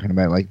you were talking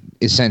about like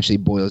essentially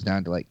boils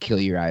down to like kill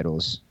your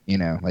idols, you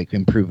know, like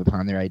improve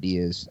upon their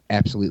ideas.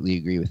 Absolutely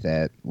agree with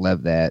that.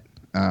 Love that.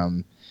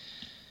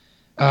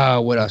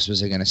 What else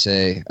was I gonna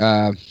say?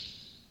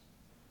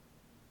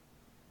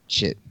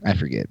 Shit, I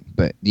forget.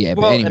 But yeah,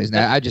 Well, but anyways, and-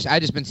 now I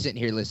just been sitting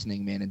here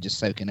listening, man, and just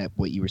soaking up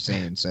what you were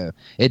saying. So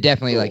it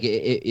definitely Cool. like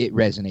it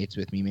resonates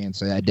with me, man.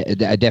 So I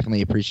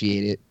definitely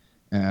appreciate it,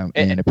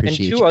 and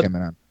appreciate two you oth-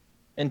 coming on.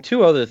 And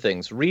two other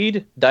things.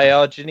 Read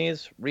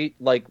Diogenes.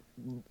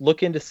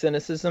 Look into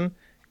cynicism,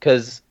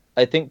 because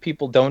I think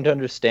people don't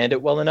understand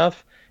it well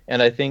enough.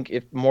 And I think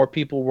if more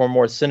people were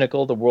more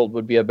cynical, the world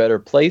would be a better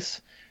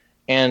place.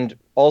 And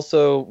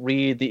also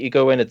read The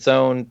Ego in Its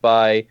Own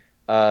by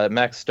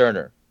Max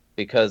Stirner,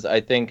 because I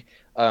think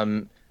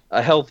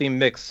a healthy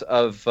mix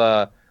of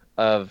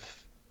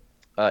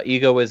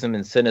egoism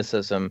and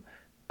cynicism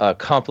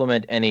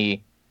complement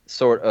any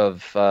sort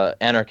of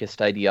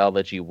anarchist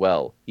ideology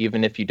well,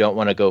 even if you don't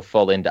want to go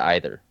full into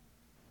either.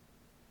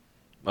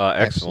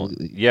 Excellent.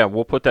 Absolutely. Yeah,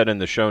 we'll put that in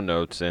the show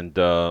notes, and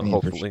for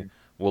hopefully sure.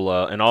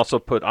 we'll and also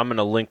put. I'm going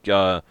to link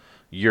your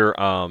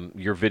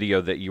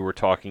video that you were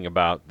talking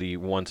about, the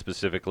one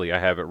specifically. I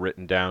have it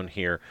written down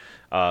here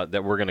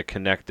that we're going to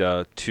connect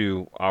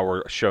to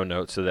our show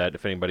notes, so that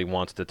if anybody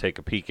wants to take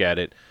a peek at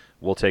it,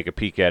 we'll take a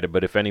peek at it.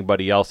 But if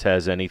anybody else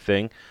has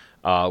anything,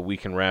 we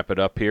can wrap it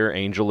up here.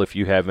 Angel, if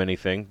you have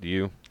anything, do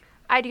you?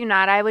 I do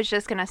not. I was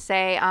just going to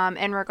say,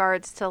 in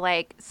regards to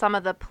like some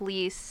of the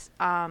police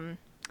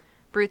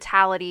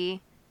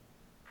brutality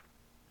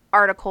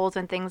articles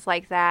and things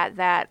like that,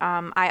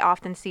 I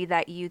often see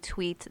that you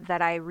tweet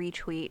that I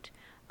retweet.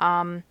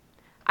 I'm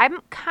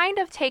kind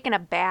of taken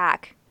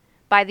aback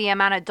by the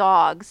amount of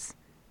dogs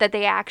that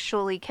they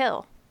actually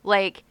kill.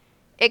 Like,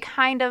 it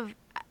kind of,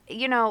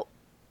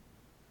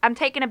 I'm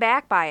taken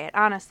aback by it,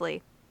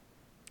 honestly.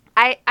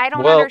 I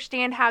don't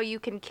understand how you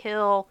can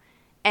kill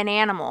an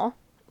animal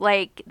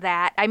like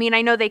that. I mean,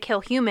 I know they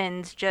kill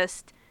humans,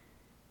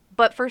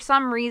 but for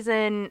some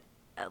reason,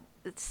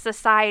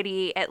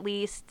 society, at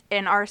least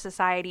in our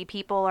society,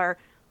 people are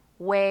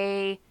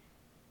way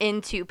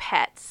into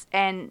pets,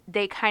 and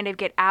they kind of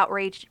get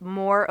outraged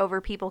more over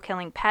people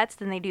killing pets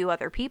than they do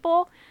other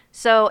people.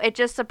 So it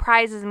just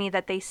surprises me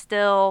that they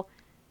still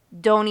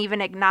don't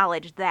even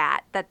acknowledge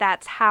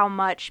that's how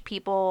much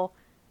people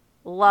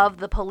love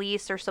the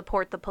police or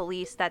support the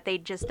police, that they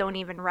just don't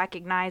even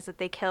recognize that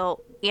they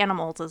kill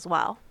animals as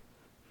well.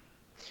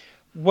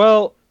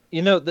 Well,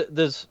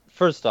 there's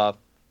first off,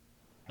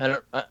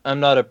 I'm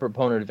not a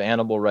proponent of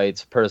animal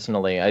rights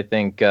personally. I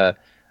think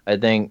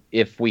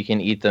if we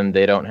can eat them,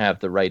 they don't have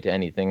the right to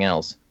anything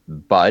else.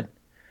 But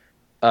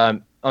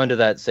under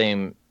that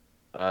same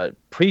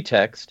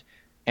pretext,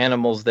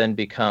 animals then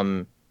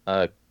become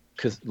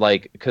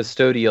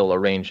custodial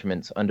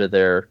arrangements under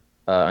their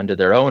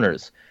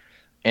owners,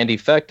 and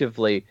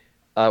effectively,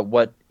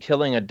 what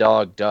killing a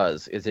dog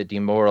does is it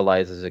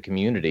demoralizes a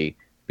community,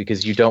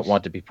 because you don't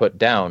want to be put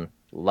down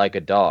like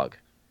a dog.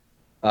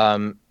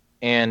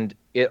 And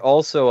it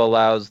also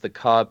allows the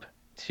cop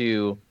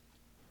to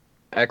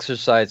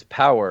exercise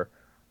power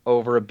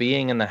over a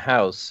being in the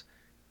house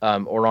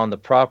or on the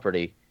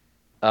property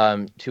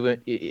to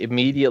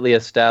immediately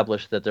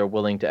establish that they're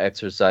willing to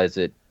exercise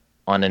it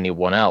on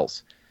anyone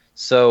else.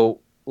 So,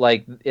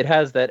 like, it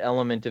has that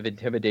element of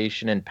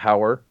intimidation and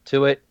power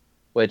to it,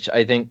 which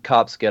I think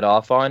cops get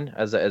off on,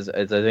 as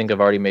I think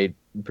I've already made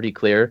pretty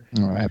clear.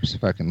 Oh,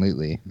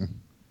 absolutely.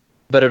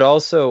 But it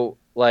also,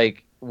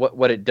 like,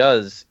 what it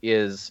does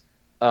is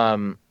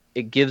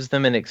it gives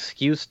them an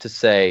excuse to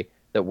say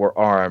that we're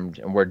armed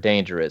and we're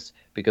dangerous,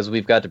 because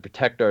we've got to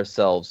protect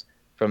ourselves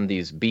from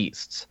these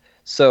beasts.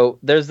 So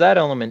there's that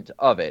element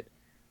of it.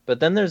 But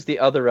then there's the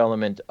other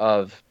element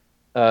of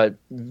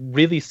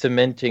really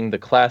cementing the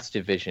class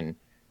division,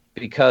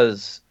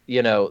 because,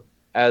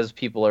 as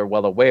people are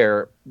well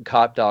aware,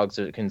 cop dogs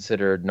are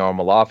considered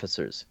normal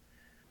officers,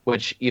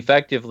 which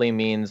effectively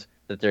means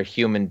that they're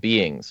human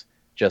beings,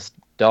 just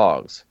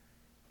dogs.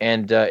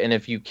 And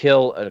if you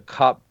kill a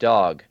cop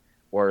dog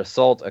or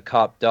assault a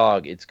cop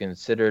dog, it's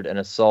considered an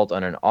assault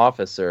on an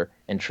officer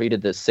and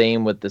treated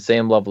with the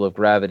same level of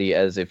gravity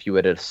as if you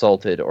had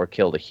assaulted or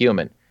killed a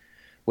human,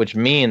 which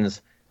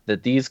means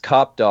that these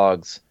cop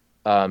dogs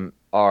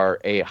are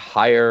a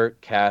higher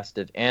caste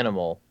of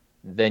animal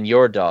than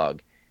your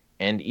dog.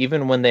 And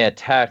even when they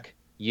attack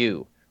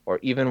you, or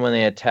even when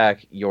they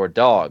attack your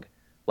dog,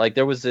 like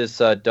there was this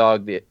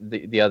dog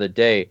the other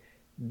day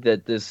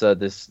that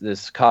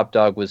this cop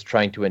dog was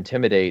trying to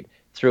intimidate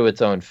through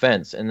its own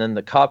fence, and then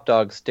the cop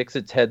dog sticks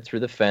its head through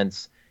the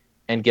fence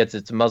and gets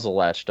its muzzle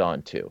latched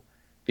onto,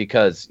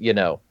 because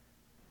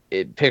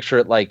picture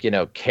it like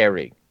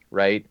Carrie,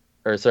 right?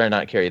 Or sorry,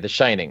 not Carrie, The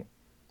Shining.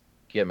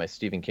 Get my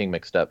Stephen King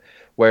mixed up.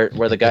 Where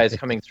the guy's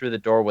coming through the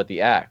door with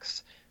the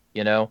axe,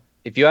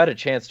 if you had a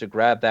chance to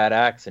grab that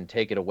axe and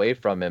take it away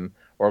from him,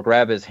 or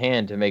grab his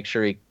hand to make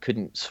sure he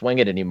couldn't swing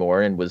it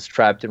anymore and was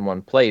trapped in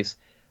one place,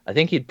 I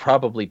think he'd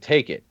probably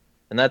take it.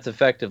 And that's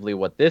effectively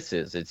what this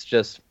is. It's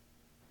just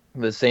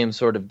the same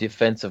sort of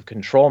defensive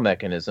control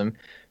mechanism,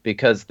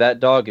 because that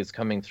dog is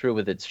coming through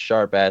with its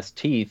sharp ass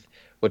teeth,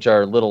 which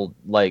are little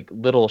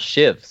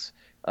shifts,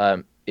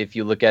 if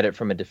you look at it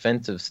from a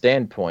defensive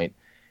standpoint.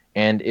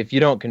 And if you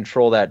don't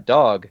control that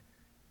dog,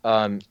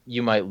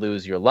 you might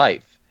lose your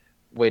life,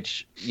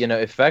 which,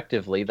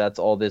 effectively that's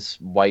all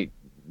this white,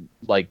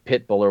 like,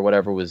 pit bull or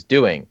whatever was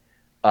doing.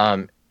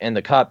 And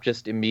the cop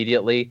just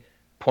immediately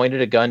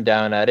pointed a gun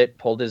down at it,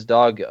 pulled his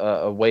dog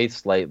away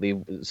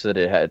slightly so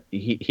that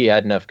he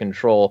had enough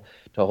control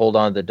to hold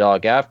on to the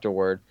dog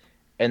afterward,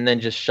 and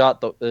then just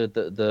shot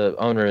the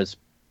owner's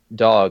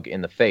dog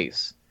in the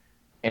face,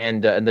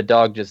 and the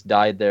dog just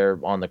died there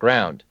on the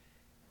ground.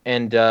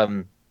 And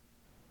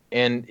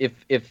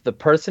if the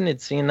person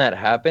had seen that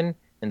happen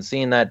and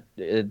seen that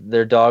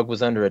their dog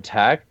was under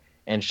attack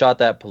and shot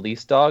that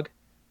police dog,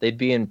 they'd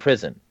be in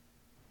prison,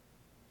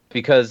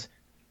 because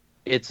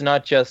it's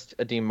not just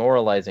a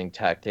demoralizing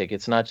tactic.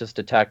 It's not just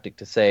a tactic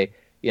to say,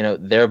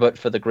 there but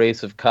for the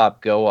grace of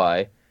cop go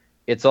I.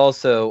 It's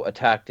also a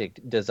tactic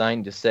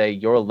designed to say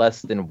you're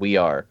less than we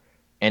are,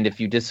 and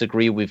if you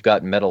disagree, we've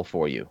got metal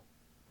for you.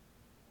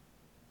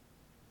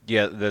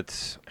 Yeah,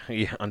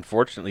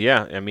 unfortunately,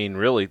 yeah. I mean,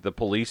 really, the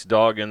police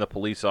dog and the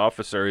police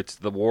officer, it's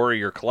the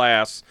warrior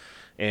class,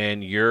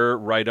 and you're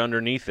right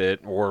underneath it,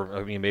 or,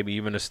 I mean, maybe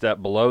even a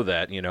step below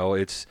that.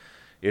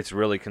 It's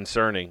really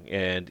concerning.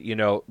 And,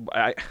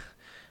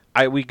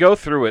 we go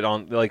through it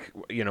on, like,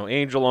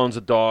 Angel owns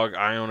a dog,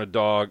 I own a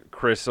dog,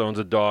 Chris owns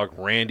a dog,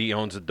 Randy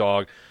owns a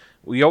dog.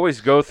 We always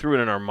go through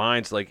it in our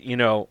minds, like,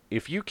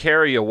 if you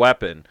carry a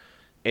weapon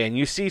and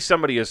you see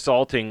somebody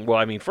assaulting, well,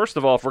 I mean, first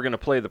of all, if we're going to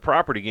play the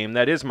property game,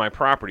 that is my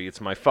property.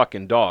 It's my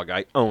fucking dog.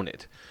 I own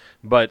it.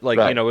 But, like,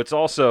 right. It's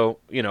also,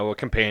 a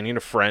companion, a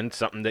friend,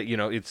 something that,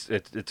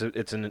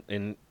 it's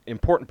an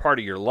important part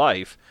of your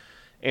life.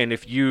 And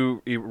if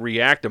you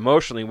react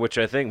emotionally, which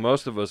I think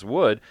most of us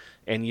would,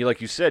 and you,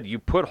 like you said, you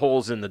put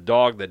holes in the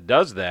dog that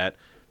does that,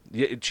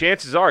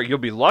 chances are you'll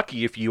be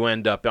lucky if you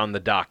end up on the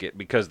docket,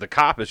 because the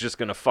cop is just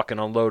going to fucking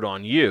unload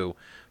on you,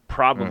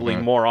 probably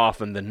more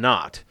often than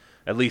not.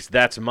 At least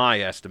that's my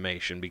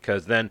estimation,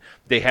 because then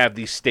they have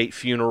these state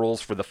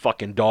funerals for the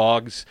fucking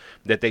dogs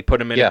that they put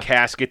them in a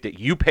casket that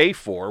you pay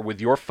for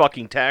with your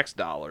fucking tax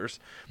dollars.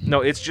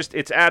 No,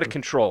 it's out of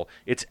control.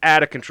 It's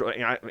out of control.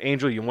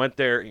 Angel, you went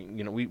there.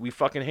 We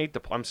fucking hate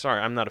I'm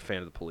sorry, I'm not a fan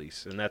of the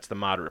police, and that's the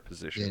moderate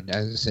position. Yeah,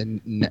 as I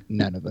said,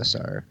 none of us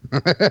are.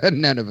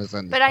 None of us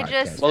on this But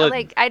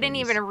podcast. I didn't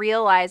even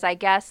realize, I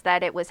guess,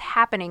 that it was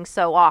happening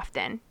so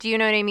often. Do you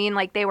know what I mean?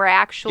 Like, they were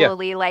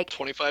actually, like...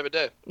 25 a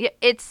day. Yeah,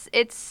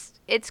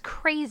 it's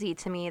crazy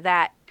to me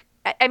that,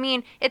 I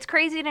mean, it's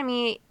crazy to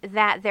me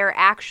that they're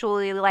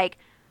actually, like,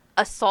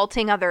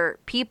 assaulting other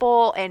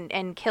people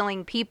and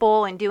killing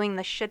people and doing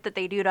the shit that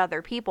they do to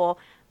other people.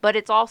 But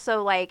it's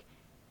also, like,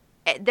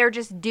 they're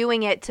just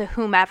doing it to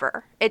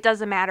whomever. It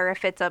doesn't matter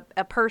if it's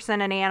a person,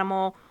 an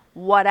animal,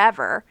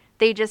 whatever.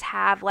 They just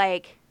have,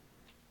 like,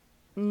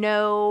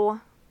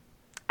 no,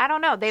 I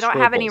don't know. They don't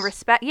have any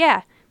respect.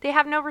 Yeah, they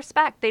have no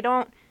respect. They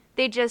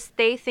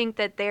think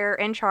that they're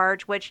in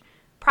charge, which...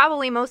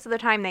 probably most of the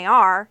time they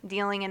are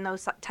dealing in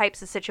those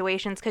types of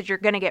situations, because you're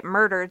going to get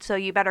murdered, so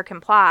you better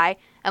comply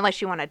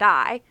unless you want to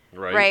die.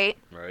 Right?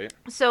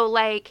 So,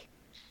 like,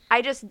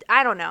 I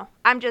don't know.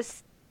 I'm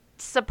just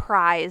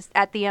surprised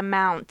at the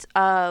amount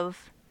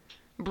of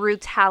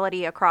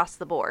brutality across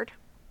the board.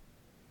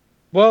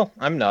 Well,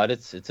 I'm not.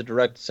 It's a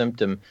direct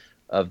symptom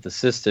of the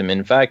system.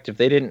 In fact, if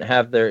they didn't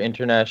have their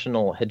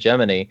international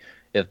hegemony,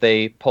 if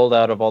they pulled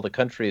out of all the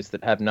countries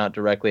that have not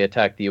directly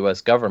attacked the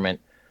U.S.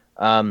 government,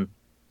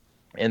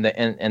 and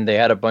they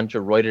had a bunch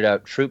of roided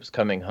out troops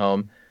coming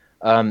home,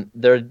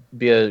 there'd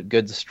be a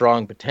good,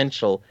 strong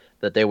potential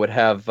that they would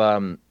have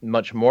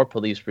much more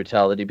police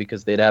brutality,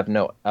 because they'd have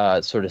no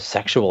sort of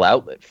sexual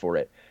outlet for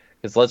it.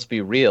 Because let's be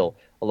real,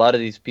 a lot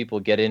of these people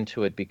get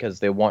into it because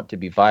they want to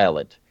be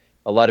violent.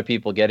 A lot of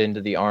people get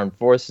into the armed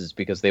forces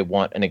because they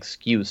want an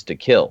excuse to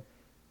kill.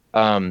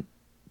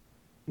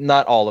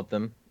 Not all of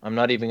them. I'm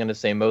not even going to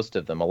say most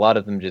of them. A lot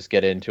of them just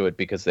get into it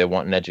because they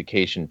want an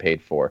education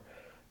paid for.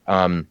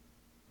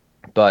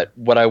 But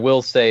what I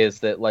will say is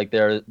that, like,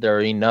 there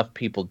are enough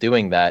people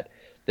doing that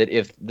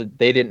if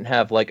they didn't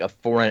have, like, a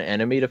foreign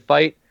enemy to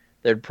fight,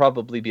 there'd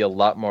probably be a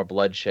lot more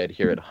bloodshed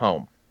here at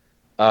home.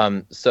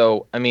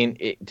 So, I mean,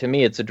 to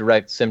me, it's a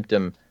direct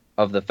symptom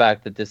of the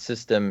fact that this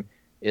system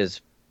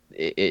is,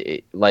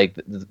 like,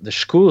 the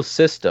school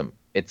system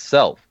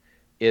itself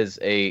is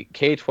a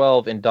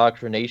K-12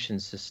 indoctrination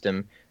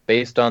system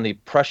based on the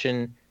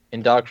Prussian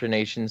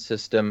indoctrination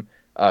system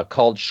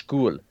called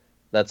Schule.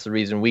 That's the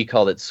reason we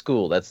call it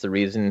school. That's the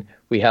reason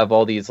we have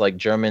all these, like,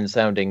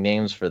 German-sounding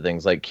names for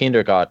things like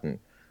kindergarten,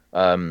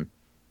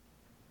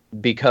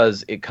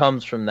 because it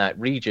comes from that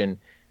region,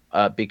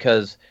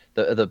 because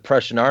the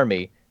Prussian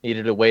army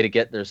needed a way to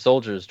get their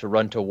soldiers to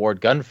run toward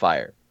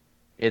gunfire.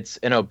 It's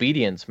an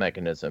obedience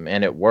mechanism,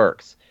 and it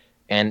works.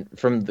 And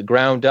from the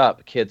ground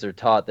up, kids are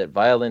taught that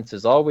violence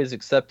is always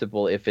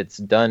acceptable if it's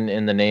done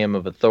in the name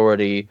of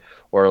authority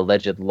or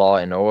alleged law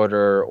and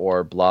order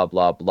or blah,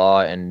 blah,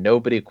 blah, and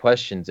nobody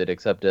questions it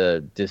except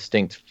a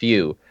distinct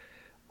few.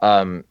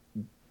 And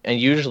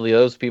usually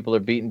those people are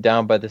beaten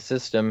down by the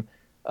system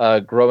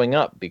growing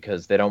up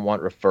because they don't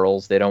want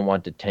referrals, they don't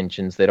want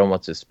detentions, they don't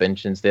want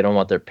suspensions, they don't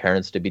want their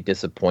parents to be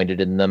disappointed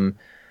in them.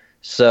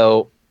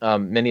 So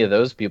many of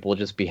those people will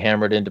just be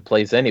hammered into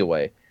place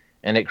anyway.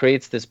 And it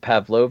creates this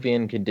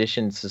Pavlovian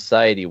conditioned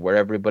society where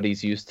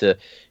everybody's used to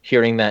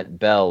hearing that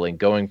bell and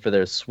going for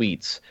their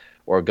sweets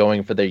or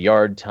going for their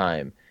yard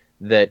time,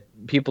 that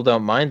people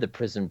don't mind the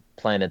prison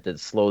planet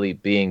that's slowly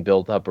being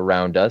built up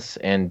around us.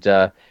 And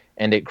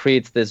it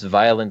creates this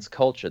violence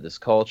culture, this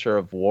culture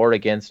of war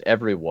against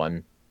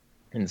everyone,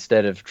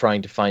 instead of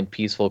trying to find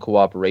peaceful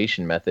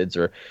cooperation methods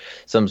or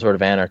some sort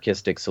of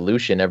anarchistic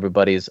solution.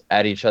 Everybody's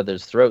at each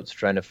other's throats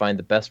trying to find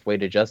the best way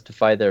to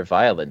justify their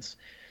violence.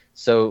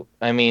 So,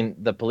 I mean,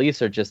 the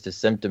police are just a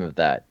symptom of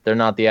that. They're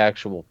not the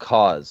actual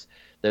cause.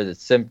 They're the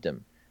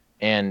symptom.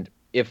 And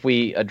if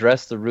we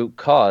address the root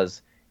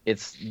cause,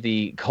 it's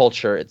the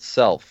culture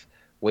itself,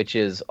 which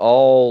is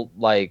all,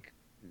 like,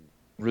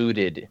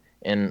 rooted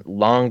in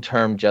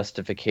long-term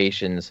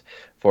justifications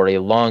for a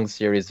long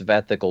series of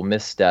ethical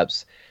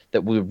missteps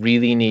that we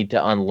really need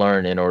to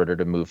unlearn in order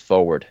to move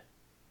forward.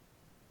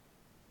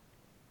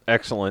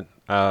 Excellent.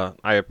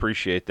 I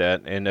appreciate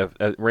that. And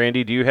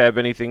Randy, do you have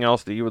anything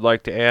else that you would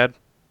like to add?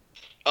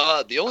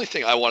 The only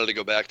thing I wanted to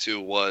go back to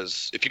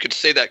was if you could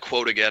say that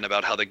quote again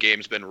about how the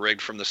game's been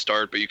rigged from the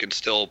start, but you can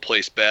still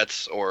place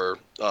bets or.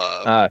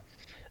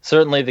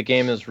 Certainly the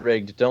game is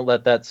rigged. Don't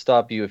let that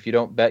stop you. If you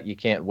don't bet, you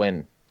can't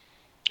win.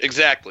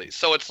 Exactly.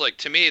 So it's like,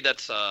 to me,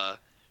 that's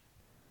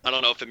I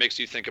don't know if it makes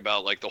you think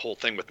about like the whole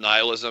thing with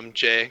nihilism,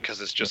 Jay,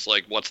 because it's just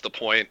like, what's the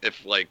point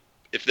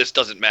if this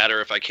doesn't matter,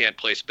 if I can't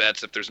place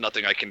bets, if there's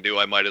nothing I can do,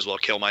 I might as well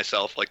kill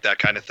myself, like that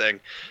kind of thing.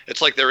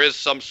 It's like there is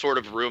some sort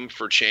of room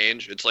for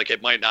change. It's like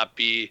it might not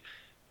be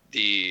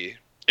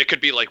it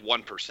could be like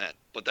 1%,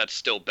 but that's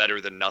still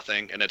better than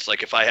nothing. And it's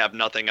like if I have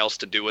nothing else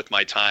to do with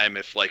my time,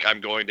 if like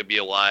I'm going to be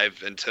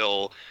alive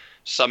until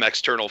some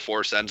external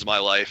force ends my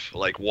life,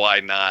 like why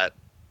not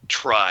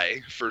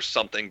try for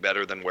something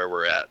better than where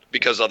we're at?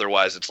 Because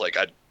otherwise it's like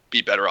I'd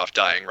be better off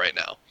dying right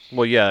now.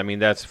 Well, yeah, I mean,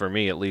 that's for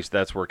me, at least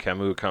that's where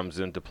Camus comes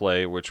into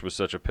play, which was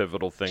such a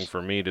pivotal thing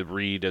for me to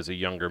read as a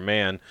younger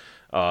man.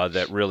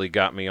 That really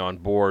got me on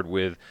board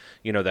with,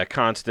 that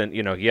constant,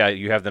 yeah,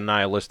 you have the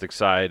nihilistic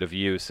side of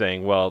you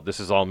saying, well, this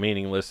is all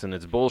meaningless and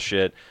it's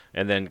bullshit.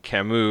 And then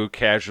Camus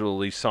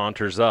casually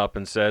saunters up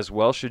and says,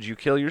 well, should you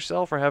kill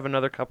yourself or have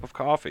another cup of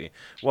coffee?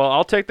 Well,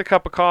 I'll take the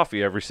cup of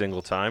coffee every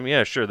single time.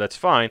 Yeah, sure, that's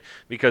fine.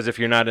 Because if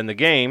you're not in the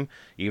game,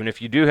 even if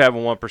you do have a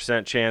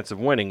 1% chance of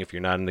winning, if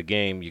you're not in the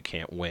game, you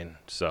can't win.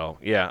 So,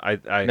 yeah,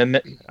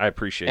 I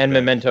appreciate that. And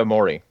Memento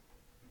Mori.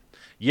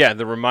 Yeah,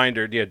 the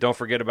reminder. Yeah, don't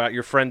forget about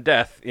your friend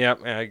Death. Yeah,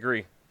 I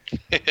agree.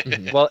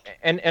 Well,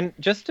 and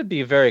just to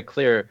be very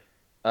clear,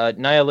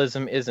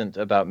 nihilism isn't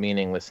about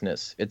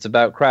meaninglessness. It's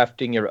about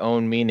crafting your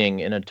own meaning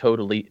in a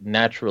totally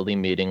naturally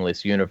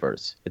meaningless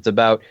universe. It's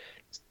about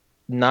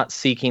not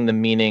seeking the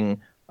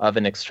meaning of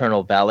an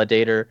external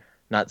validator,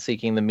 not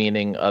seeking the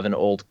meaning of an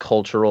old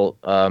cultural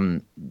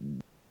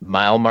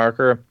mile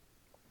marker,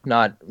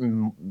 not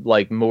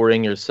like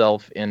mooring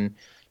yourself in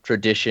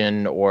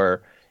tradition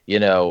or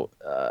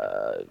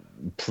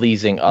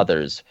pleasing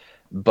others,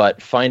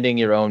 but finding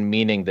your own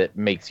meaning that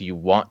makes you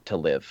want to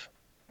live.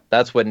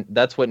 That's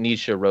what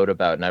Nietzsche wrote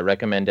about, and I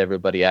recommend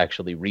everybody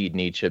actually read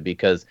Nietzsche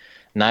because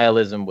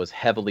nihilism was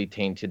heavily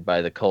tainted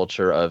by the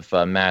culture of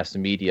mass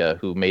media,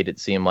 who made it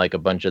seem like a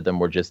bunch of them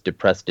were just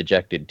depressed,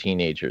 dejected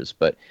teenagers.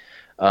 But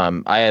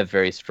I have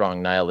very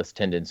strong nihilist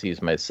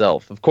tendencies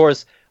myself. Of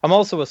course, I'm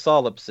also a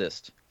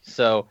solipsist,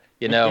 so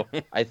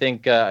I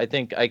think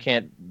I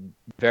can't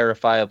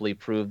verifiably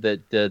prove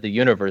that the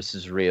universe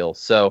is real.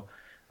 So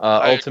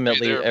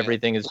ultimately,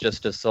 everything is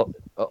just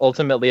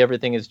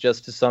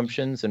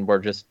assumptions, and we're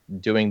just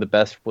doing the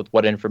best with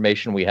what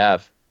information we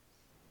have.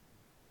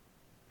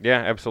 Yeah,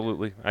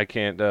 absolutely. I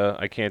can't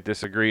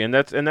disagree, and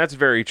that's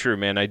very true,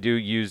 man. I do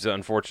use,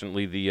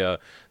 unfortunately,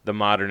 the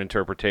modern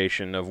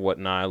interpretation of what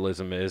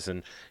nihilism is,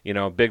 and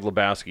Big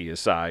Lebowski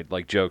aside,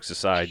 like jokes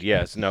aside,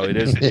 yes, no, it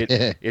is.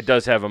 It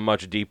does have a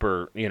much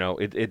deeper.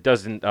 It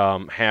doesn't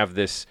have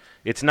this.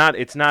 It's not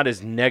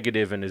as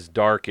negative and as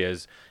dark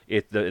as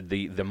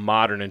the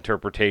modern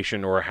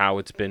interpretation or how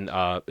it's been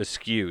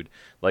skewed.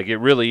 Like it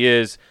really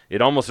is.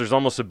 There's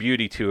almost a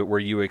beauty to it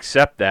where you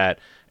accept that,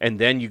 and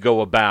then you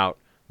go about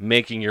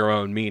making your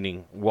own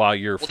meaning while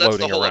you're floating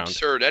that's the whole around.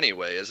 Absurd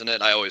anyway, isn't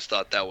it? I always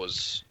thought that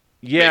was.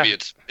 Yeah. Maybe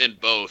it's in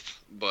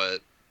both, but.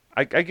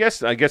 I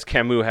guess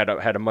Camus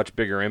had a much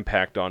bigger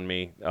impact on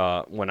me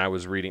when I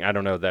was reading. I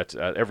don't know, that's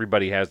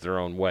everybody has their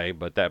own way,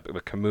 but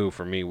Camus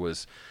for me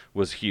was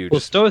huge.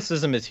 Well,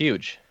 Stoicism is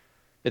huge.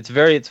 It's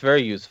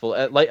very useful.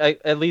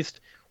 At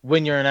least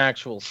when you're an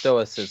actual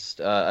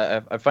Stoicist,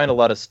 I find a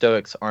lot of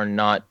Stoics are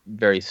not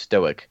very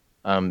stoic.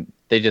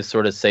 They just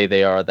sort of say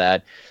they are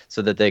that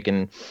so that they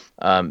can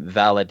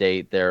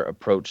validate their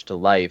approach to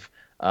life.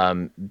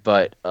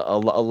 But a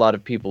lot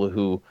of people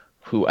who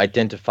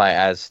identify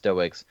as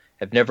Stoics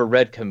have never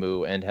read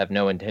Camus and have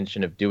no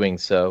intention of doing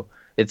so.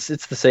 It's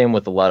the same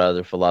with a lot of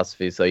other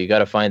philosophies. So you got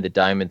to find the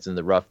diamonds in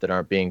the rough that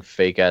aren't being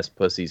fake ass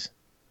pussies.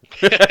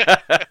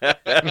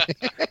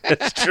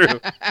 That's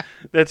true.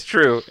 That's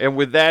true. And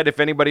with that,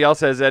 if anybody else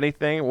has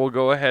anything, we'll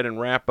go ahead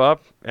and wrap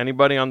up.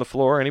 Anybody on the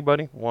floor?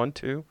 Anybody? 1,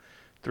 2,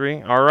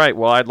 3. All right.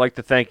 Well, I'd like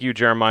to thank you,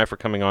 Jeremiah, for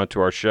coming on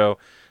to our show.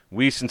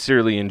 We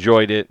sincerely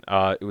enjoyed it.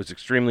 It was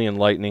extremely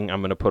enlightening.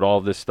 I'm going to put all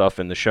of this stuff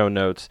in the show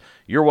notes.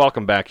 You're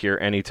welcome back here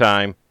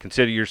anytime.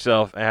 Consider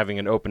yourself having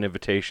an open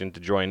invitation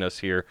to join us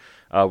here.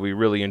 We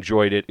really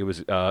enjoyed it. It was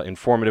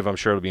informative. I'm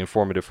sure it'll be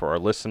informative for our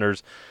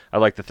listeners. I'd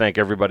like to thank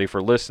everybody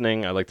for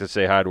listening. I'd like to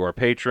say hi to our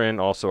patron,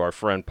 also our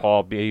friend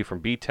Paul B. from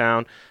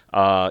B-Town.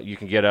 You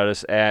can get at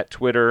us at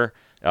Twitter,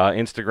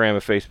 Instagram,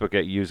 and Facebook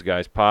at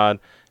UseGuysPod.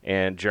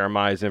 And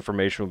Jeremiah's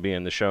information will be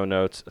in the show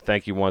notes.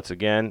 Thank you once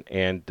again,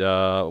 and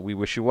we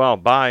wish you well.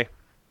 Bye.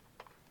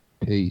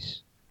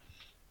 Peace.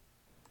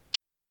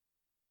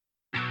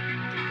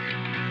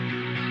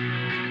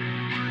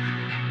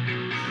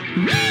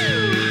 Woo!